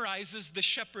memorizes the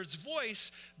shepherd's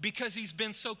voice because he's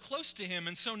been so close to him.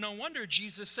 And so no wonder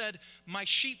Jesus said, my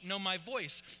sheep know my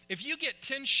voice. If you get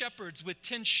 10 shepherds with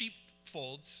 10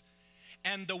 sheepfolds,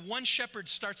 and the one shepherd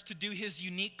starts to do his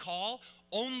unique call,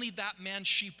 only that man's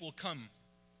sheep will come.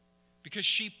 Because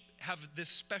sheep have this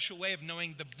special way of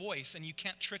knowing the voice, and you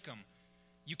can't trick them.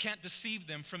 You can't deceive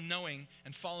them from knowing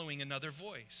and following another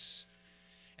voice.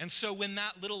 And so when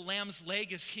that little lamb's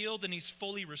leg is healed and he's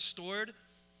fully restored,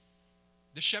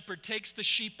 the shepherd takes the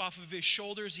sheep off of his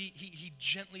shoulders. He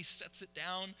gently sets it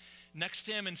down next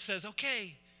to him and says,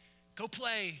 okay, go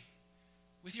play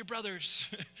with your brothers.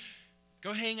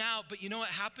 Go hang out. But you know what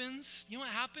happens? You know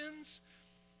what happens?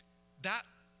 That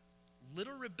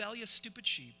little rebellious, stupid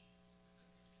sheep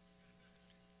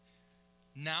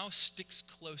now sticks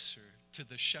closer to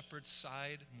the shepherd's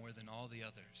side more than all the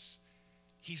others.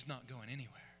 He's not going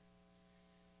anywhere.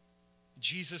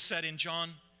 Jesus said in John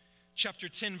chapter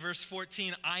 10, verse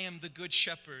 14, I am the good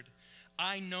shepherd.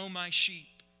 I know my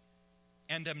sheep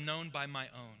and am known by my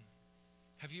own.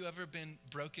 Have you ever been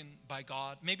broken by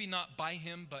God? Maybe not by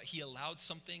him, but he allowed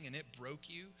something and it broke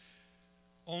you,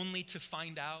 only to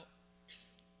find out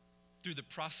through the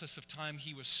process of time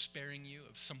he was sparing you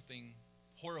of something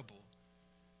horrible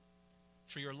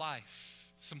for your life,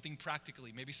 something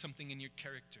practically, maybe something in your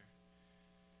character.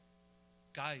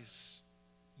 Guys,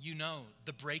 you know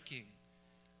the breaking,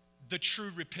 the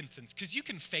true repentance, because you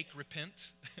can fake repent,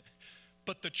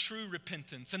 but the true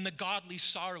repentance and the godly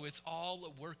sorrow, it's all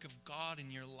a work of God in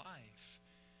your life.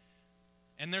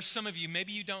 And there's some of you,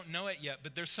 maybe you don't know it yet,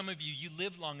 but there's some of you, you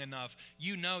live long enough,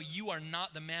 you know you are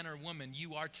not the man or woman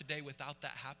you are today without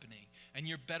that happening. And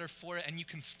you're better for it, and you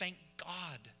can thank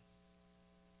God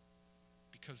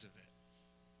because of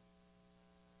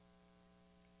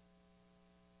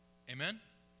it. Amen?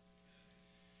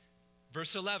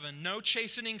 Verse 11, no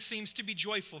chastening seems to be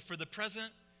joyful for the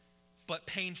present, but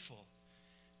painful.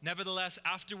 Nevertheless,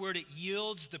 afterward it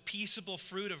yields the peaceable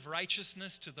fruit of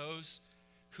righteousness to those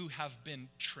who have been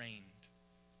trained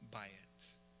by it.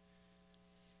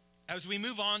 As we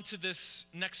move on to this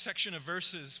next section of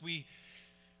verses, we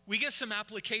get some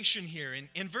application here.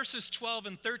 In verses 12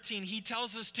 and 13, he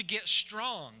tells us to get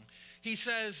strong. He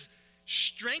says,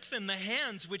 strengthen the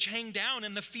hands which hang down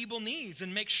and the feeble knees,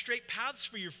 and make straight paths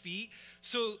for your feet,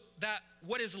 so that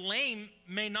what is lame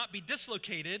may not be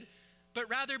dislocated, but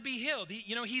rather be healed.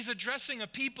 He's addressing a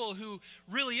people who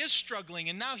really is struggling,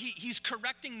 and now he's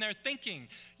correcting their thinking.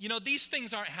 These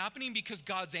things aren't happening because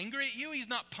God's angry at you. He's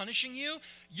not punishing you.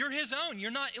 You're his own.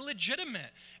 You're not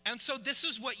illegitimate. And so this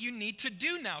is what you need to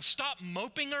do now. Stop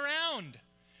moping around,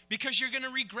 because you're going to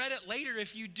regret it later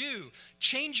if you do.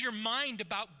 Change your mind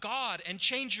about God and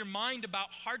change your mind about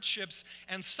hardships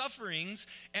and sufferings.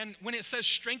 And when it says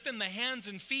strengthen the hands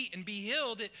and feet and be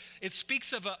healed, it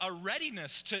speaks of a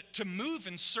readiness to move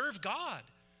and serve God.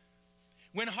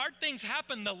 When hard things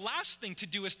happen, the last thing to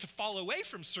do is to fall away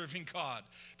from serving God.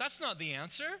 That's not the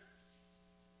answer.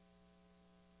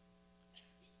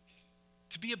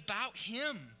 To be about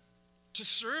him, to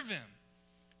serve him,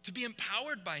 to be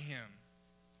empowered by him.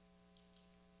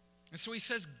 And so he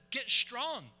says, get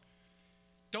strong.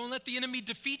 Don't let the enemy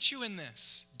defeat you in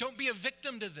this. Don't be a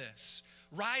victim to this.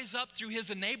 Rise up through his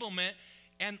enablement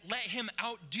and let him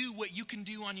outdo what you can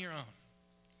do on your own.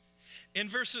 In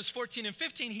verses 14 and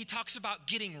 15, he talks about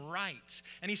getting right.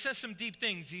 And he says some deep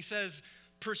things. He says,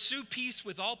 pursue peace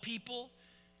with all people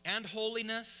and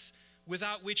holiness,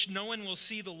 without which no one will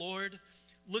see the Lord,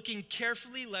 looking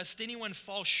carefully lest anyone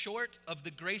fall short of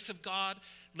the grace of God,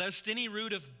 lest any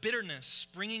root of bitterness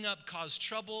springing up cause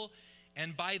trouble,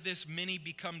 and by this many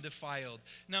become defiled.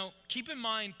 Now, keep in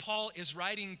mind, Paul is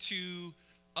writing to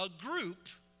a group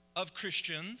of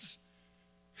Christians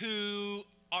who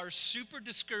are super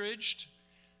discouraged.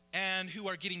 and who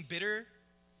are getting bitter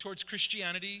towards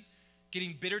Christianity,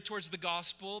 getting bitter towards the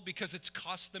gospel because it's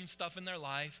cost them stuff in their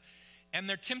life, and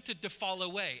they're tempted to fall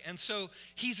away. And so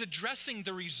he's addressing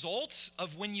the results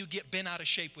of when you get bent out of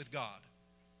shape with God.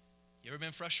 You ever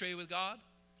been frustrated with God?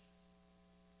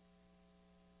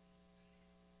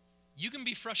 You can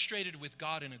be frustrated with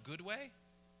God in a good way,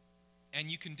 and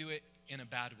you can do it in a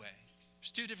bad way.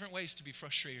 There's two different ways to be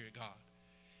frustrated at God.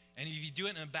 And if you do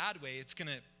it in a bad way, it's going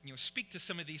to speak to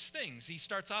some of these things. He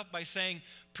starts off by saying,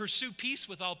 pursue peace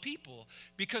with all people.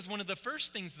 Because one of the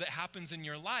first things that happens in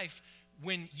your life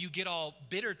when you get all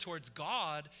bitter towards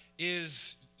God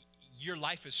is your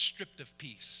life is stripped of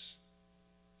peace.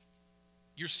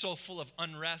 You're so full of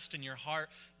unrest, and your heart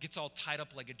gets all tied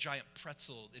up like a giant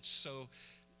pretzel.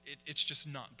 It's just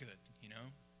not good,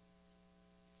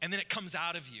 And then it comes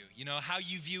out of you. How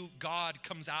you view God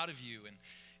comes out of you,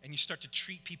 and you start to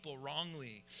treat people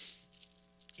wrongly.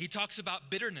 He talks about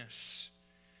bitterness.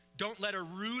 Don't let a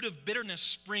root of bitterness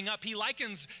spring up. He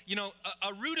likens,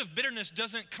 a root of bitterness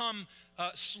doesn't come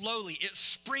slowly. It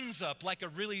springs up like a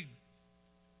really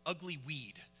ugly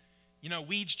weed.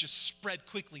 Weeds just spread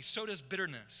quickly. So does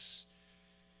bitterness.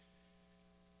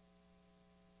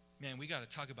 Man, we got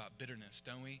to talk about bitterness,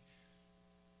 don't we?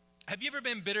 Have you ever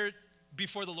been bitter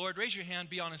before the Lord? Raise your hand.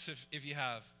 Be honest if you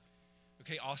have.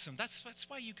 Okay, awesome. That's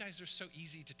why you guys are so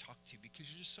easy to talk to,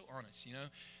 because you're just so honest,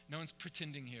 No one's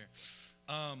pretending here.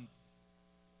 I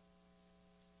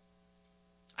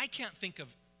can't think of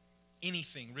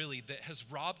anything really that has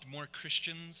robbed more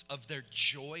Christians of their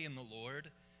joy in the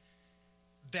Lord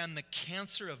than the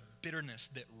cancer of bitterness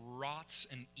that rots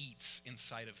and eats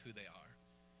inside of who they are.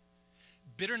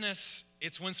 Bitterness,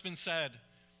 it's once been said,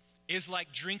 is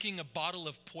like drinking a bottle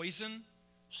of poison,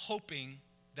 hoping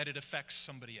that it affects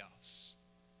somebody else.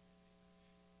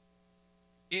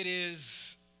 It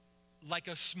is like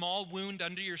a small wound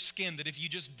under your skin that if you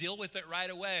just deal with it right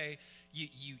away,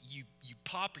 you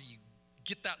pop, or you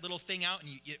get that little thing out,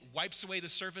 and it wipes away the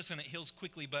surface and it heals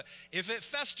quickly. But if it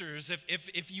festers,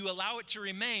 if you allow it to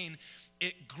remain,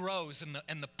 it grows,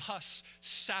 and the pus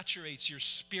saturates your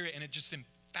spirit, and it just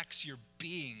infects your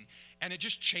being, and it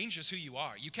just changes who you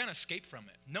are. You can't escape from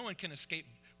it. No one can escape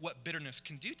what bitterness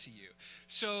can do to you.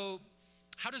 So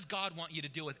how does God want you to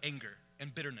deal with anger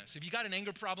and bitterness? If you got an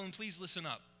anger problem, please listen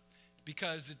up,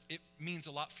 because it means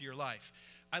a lot for your life.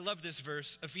 I love this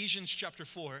verse. Ephesians chapter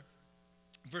 4,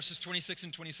 verses 26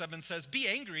 and 27 says, be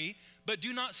angry, but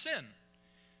do not sin.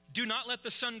 Do not let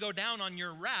the sun go down on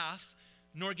your wrath,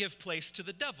 nor give place to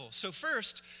the devil. So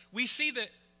first, we see that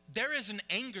there is an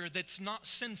anger that's not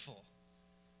sinful.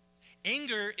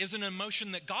 Anger is an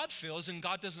emotion that God feels, and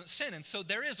God doesn't sin. And so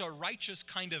there is a righteous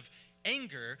kind of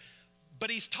anger,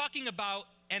 but he's talking about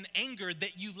an anger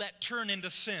that you let turn into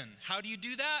sin. How do you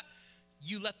do that?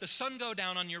 You let the sun go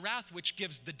down on your wrath, which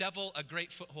gives the devil a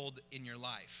great foothold in your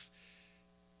life.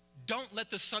 Don't let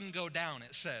the sun go down,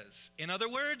 it says. In other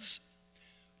words,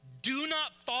 do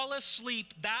not fall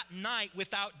asleep that night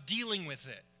without dealing with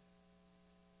it.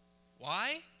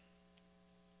 Why?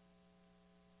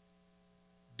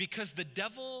 Because the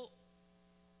devil,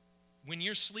 when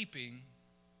you're sleeping,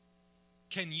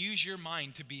 can use your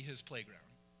mind to be his playground.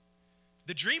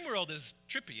 The dream world is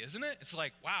trippy, isn't it? It's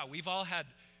like, wow, we've all had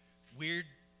weird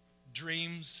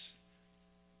dreams.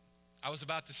 I was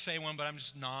about to say one, but I'm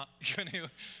just not going to.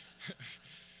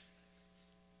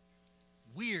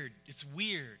 Weird. It's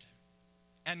weird.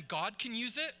 And God can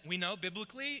use it, we know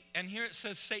biblically, and here it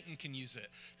says Satan can use it.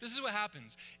 This is what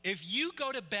happens. If you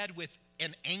go to bed with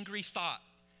an angry thought,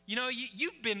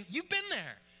 you've been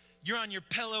there. You're on your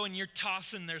pillow and you're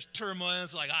tossing, there's turmoil.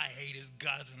 It's like, I hate his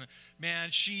guts, and man,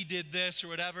 she did this or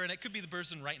whatever. And it could be the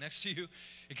person right next to you.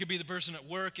 It could be the person at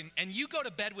work. And you go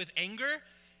to bed with anger.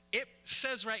 It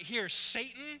says right here,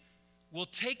 Satan will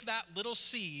take that little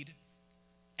seed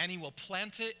and he will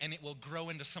plant it, and it will grow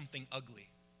into something ugly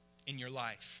in your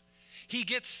life.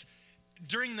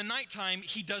 During the nighttime,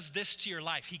 he does this to your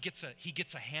life. He gets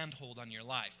a handhold on your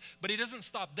life. But he doesn't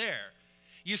stop there.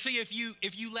 You see, if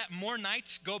you let more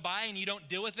nights go by and you don't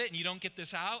deal with it and you don't get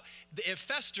this out, it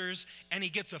festers, and he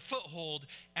gets a foothold,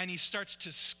 and he starts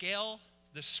to scale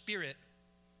the spirit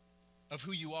of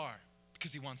who you are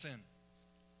because he wants in.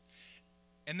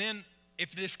 And then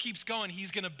if this keeps going,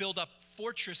 he's going to build up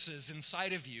fortresses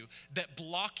inside of you that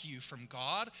block you from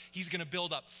God. He's going to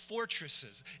build up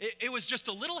fortresses. It was just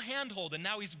a little handhold, and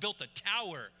now he's built a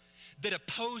tower that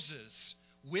opposes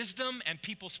wisdom and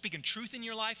people speaking truth in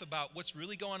your life about what's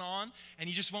really going on, and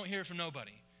you just won't hear it from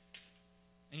nobody.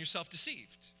 And you're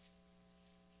self-deceived.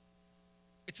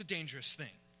 It's a dangerous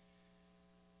thing.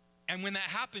 And when that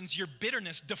happens, your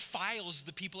bitterness defiles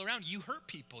the people around you. You hurt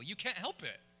people. You can't help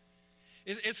it.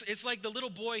 It's like the little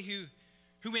boy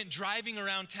who went driving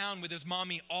around town with his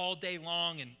mommy all day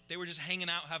long, and they were just hanging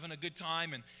out, having a good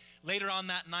time. And later on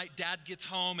that night, dad gets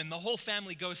home, and the whole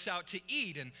family goes out to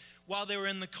eat. And while they were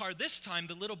in the car this time,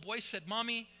 the little boy said,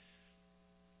 "Mommy,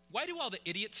 why do all the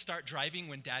idiots start driving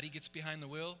when daddy gets behind the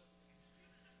wheel?"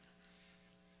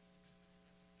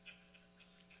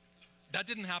 That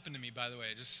didn't happen to me, by the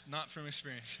way, just not from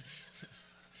experience.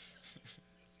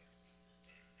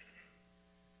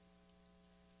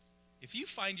 If you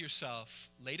find yourself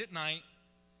late at night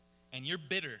and you're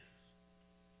bitter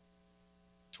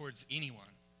towards anyone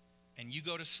and you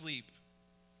go to sleep,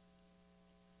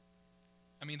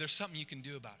 I mean, there's something you can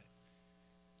do about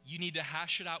it. You need to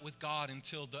hash it out with God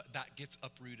until that gets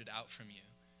uprooted out from you.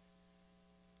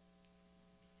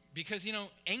 Because,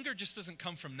 anger just doesn't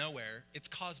come from nowhere. It's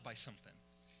caused by something.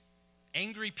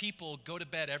 Angry people go to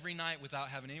bed every night without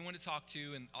having anyone to talk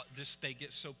to, and they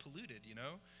get so polluted,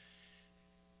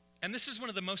 And this is one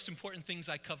of the most important things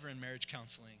I cover in marriage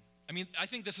counseling. I mean, I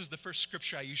think this is the first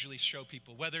scripture I usually show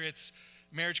people, whether it's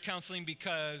marriage counseling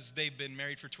because they've been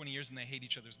married for 20 years and they hate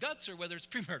each other's guts, or whether it's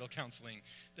premarital counseling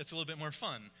that's a little bit more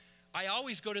fun. I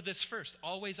always go to this first,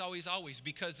 always, always, always,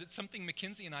 because it's something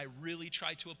Mackenzie and I really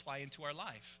try to apply into our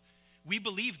life. We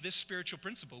believe this spiritual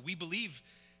principle. We believe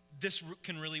this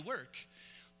can really work.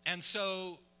 And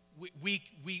so we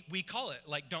call it,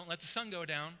 like, don't let the sun go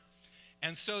down.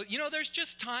 And so, there's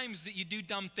just times that you do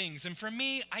dumb things. And for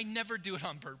me, I never do it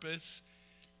on purpose.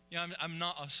 I'm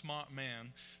not a smart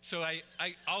man. So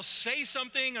I'll say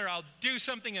something or I'll do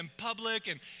something in public,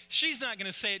 and she's not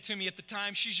going to say it to me at the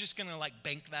time. She's just going to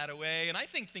bank that away. And I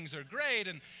think things are great.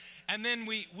 And then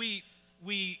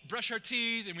we brush our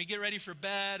teeth and we get ready for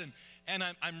bed, and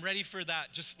I'm ready for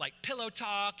that just pillow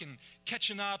talk and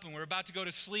catching up, and we're about to go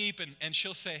to sleep, and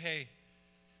she'll say, "Hey,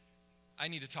 I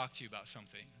need to talk to you about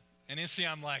something." And instantly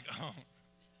I'm like, "Oh,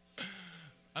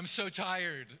 I'm so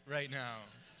tired right now."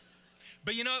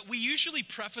 But we usually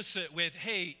preface it with,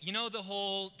 hey, the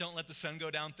whole don't let the sun go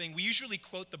down thing. We usually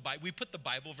quote the Bible. We put the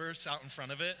Bible verse out in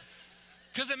front of it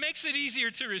because it makes it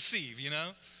easier to receive,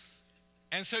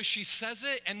 And so she says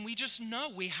it, and we just know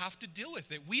we have to deal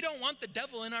with it. We don't want the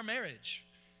devil in our marriage.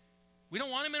 We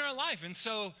don't want him in our life. And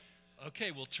so,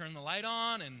 okay, we'll turn the light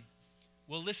on and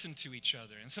we'll listen to each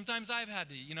other. And sometimes I've had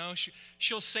to,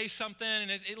 she'll say something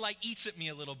and it eats at me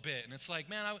a little bit. And it's like,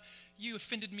 man, you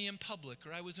offended me in public,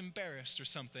 or I was embarrassed or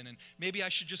something. And maybe I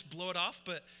should just blow it off,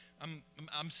 but I'm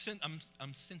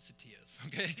sensitive,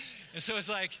 okay? And so it's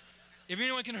like, if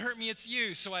anyone can hurt me, it's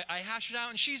you. So I hash it out,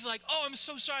 and she's like, "Oh, I'm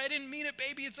so sorry. I didn't mean it,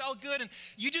 baby. It's all good." And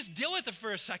you just deal with it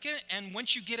for a second, and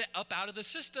once you get it up out of the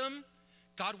system,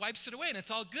 God wipes it away, and it's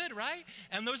all good, right?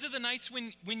 And those are the nights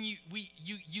when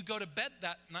you go to bed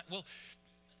that night. Well,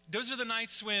 those are the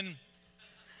nights when,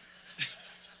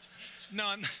 no,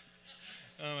 I'm not.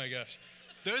 Oh my gosh.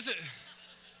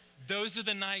 Those are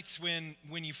the nights when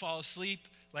you fall asleep,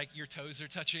 like your toes are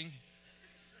touching.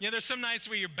 There's some nights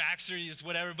where your backs are just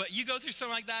whatever, but you go through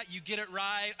something like that, you get it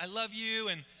right, I love you,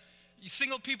 and you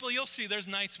single people, you'll see there's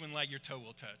nights when your toe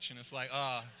will touch, and it's like,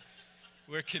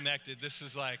 we're connected. This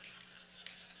is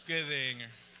good thing.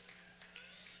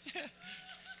 Yeah.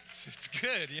 It's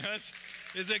good,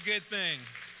 it's a good thing.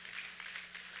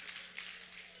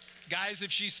 Guys,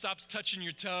 if she stops touching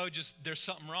your toe, there's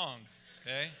something wrong,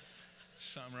 okay?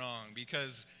 Something wrong,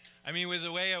 because, with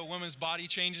the way a woman's body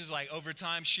changes, over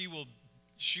time, she will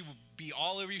be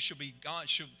all over you. She'll be gone.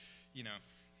 She'll,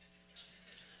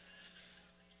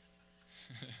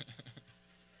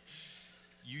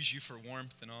 use you for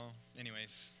warmth and all.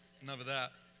 Anyways, enough of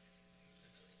that.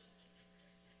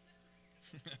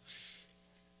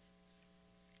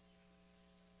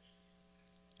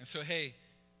 And so, hey,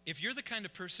 if you're the kind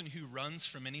of person who runs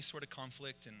from any sort of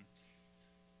conflict, and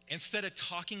instead of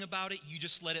talking about it, you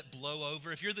just let it blow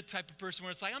over. If you're the type of person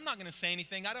where it's like, I'm not going to say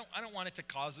anything. I don't want it to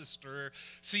cause a stir.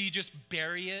 So you just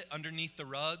bury it underneath the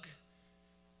rug.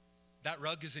 That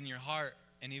rug is in your heart.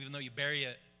 And even though you bury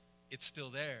it, it's still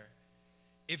there.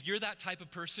 If you're that type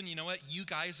of person, you know what? You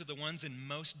guys are the ones in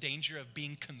most danger of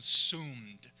being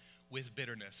consumed with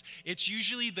bitterness. It's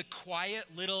usually the quiet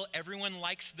little, everyone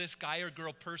likes this guy or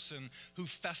girl person who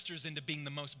festers into being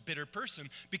the most bitter person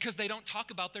because they don't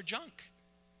talk about their junk.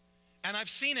 And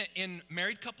I've seen it in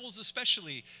married couples,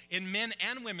 especially in men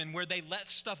and women, where they let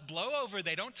stuff blow over.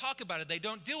 They don't talk about it. They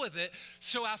don't deal with it.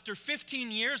 So after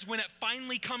 15 years, when it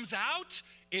finally comes out,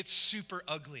 it's super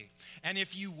ugly. And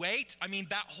if you wait,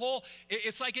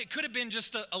 it's like it could have been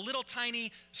just a little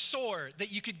tiny sore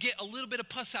that you could get a little bit of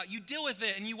pus out. You deal with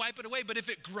it and you wipe it away. But if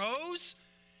it grows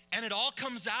And it all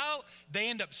comes out. They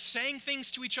end up saying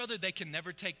things to each other they can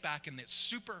never take back, and it's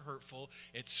super hurtful.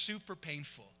 It's super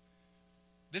painful.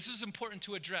 This is important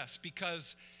to address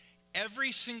because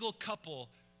every single couple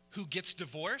who gets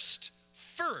divorced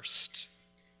first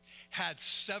had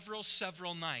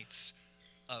several nights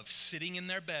of sitting in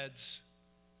their beds,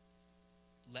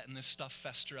 letting this stuff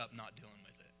fester up, not dealing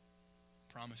with it.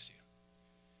 Promise you.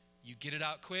 You get it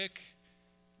out quick.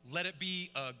 Let it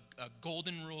be a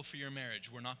golden rule for your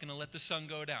marriage. We're not going to let the sun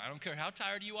go down. I don't care how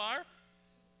tired you are.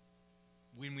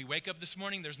 When we wake up this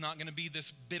morning, there's not going to be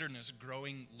this bitterness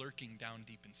growing, lurking down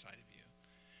deep inside of you.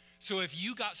 So if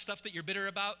you got stuff that you're bitter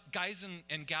about, guys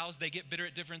and gals, they get bitter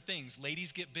at different things.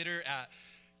 Ladies get bitter at,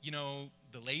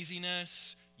 the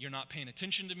laziness. You're not paying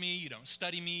attention to me. You don't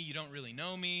study me. You don't really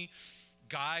know me.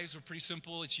 Guys are pretty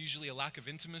simple. It's usually a lack of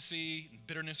intimacy. And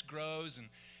bitterness grows, and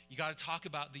you got to talk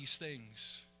about these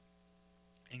things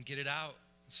and get it out.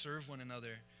 Serve one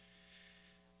another.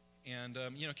 And,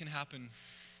 it can happen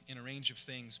in a range of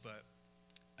things, but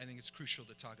I think it's crucial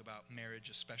to talk about marriage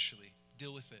especially.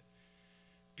 Deal with it.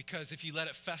 Because if you let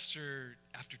it fester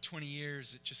after 20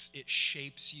 years, it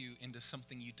shapes you into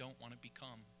something you don't want to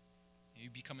become. You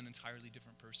become an entirely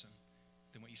different person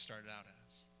than what you started out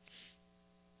as.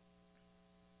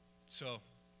 So,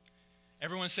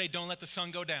 everyone say, don't let the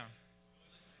sun go down.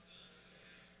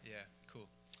 Yeah, cool.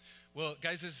 Well,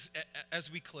 guys,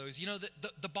 as we close,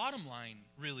 the bottom line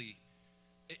really,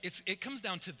 it comes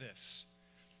down to this.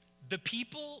 The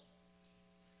people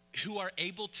who are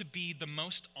able to be the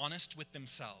most honest with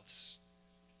themselves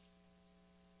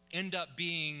end up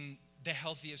being the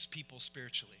healthiest people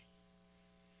spiritually.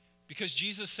 Because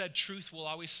Jesus said truth will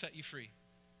always set you free.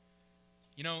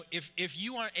 If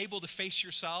you aren't able to face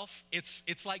yourself,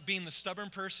 it's like being the stubborn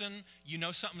person. You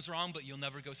know something's wrong, but you'll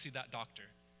never go see that doctor.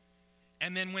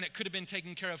 And then when it could have been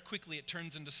taken care of quickly, it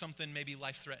turns into something maybe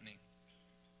life-threatening.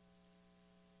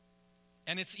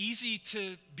 And it's easy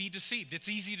to be deceived. It's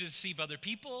easy to deceive other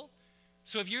people.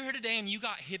 So if you're here today and you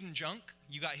got hidden junk,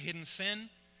 you got hidden sin,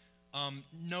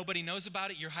 nobody knows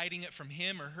about it, you're hiding it from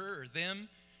him or her or them.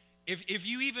 If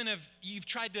you've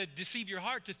tried to deceive your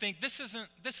heart to think this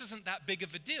isn't that big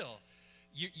of a deal,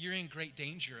 you're in great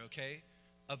danger, okay,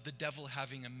 of the devil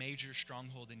having a major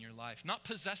stronghold in your life. Not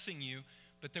possessing you,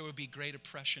 but there will be great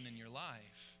oppression in your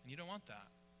life. And you don't want that.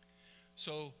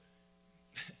 So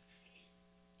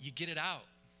you get it out.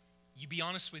 You be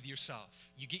honest with yourself.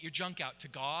 You get your junk out to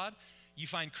God. You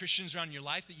find Christians around your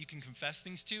life that you can confess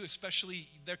things to, especially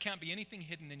there can't be anything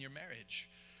hidden in your marriage.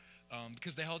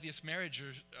 Because the healthiest marriage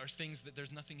are things that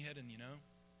there's nothing hidden,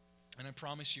 And I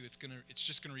promise you it's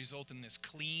just gonna result in this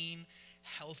clean,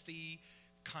 healthy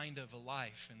kind of a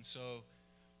life. And so,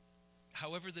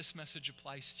 however this message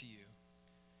applies to you,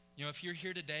 if you're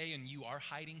here today and you are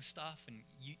hiding stuff and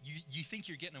you think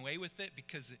you're getting away with it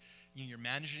because you're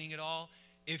managing it all,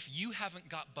 if you haven't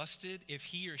got busted, if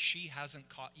he or she hasn't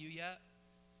caught you yet,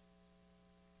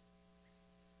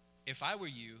 if I were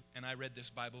you and I read this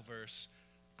Bible verse,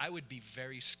 I would be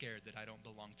very scared that I don't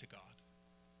belong to God.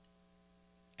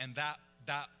 And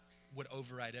that would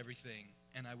override everything,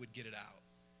 and I would get it out.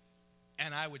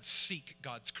 And I would seek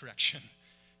God's correction.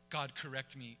 God,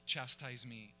 correct me, chastise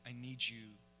me. I need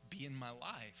you. Be in my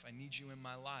life. I need you in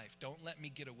my life. Don't let me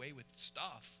get away with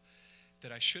stuff that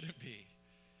I shouldn't be.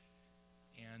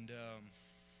 And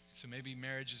so maybe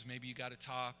marriages, maybe you got to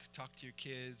talk to your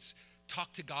kids,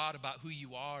 talk to God about who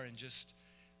you are, and just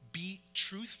be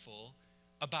truthful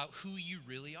about who you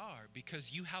really are,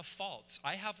 because you have faults.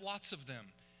 I have lots of them.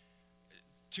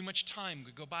 Too much time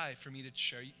would go by for me to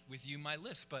share with you my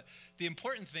list, but the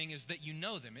important thing is that you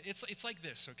know them. It's like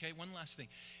this, okay? One last thing.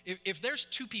 If there's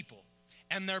two people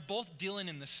and they're both dealing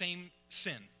in the same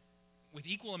sin with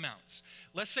equal amounts,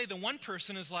 let's say the one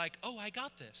person is like, oh, I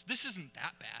got this. This isn't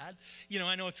that bad.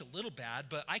 I know it's a little bad,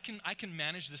 but I can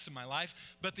manage this in my life.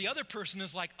 But the other person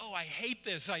is like, oh, I hate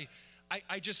this.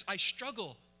 I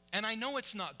struggle. And I know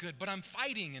it's not good, but I'm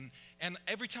fighting. And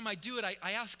every time I do it,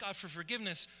 I ask God for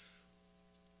forgiveness.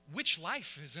 Which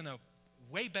life is in a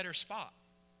way better spot?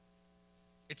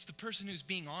 It's the person who's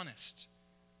being honest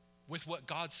with what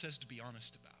God says to be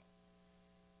honest about.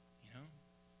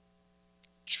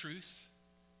 Truth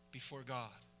before God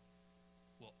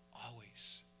will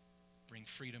always bring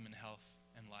freedom and health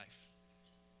and life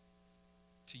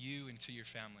to you and to your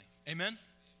family. Amen?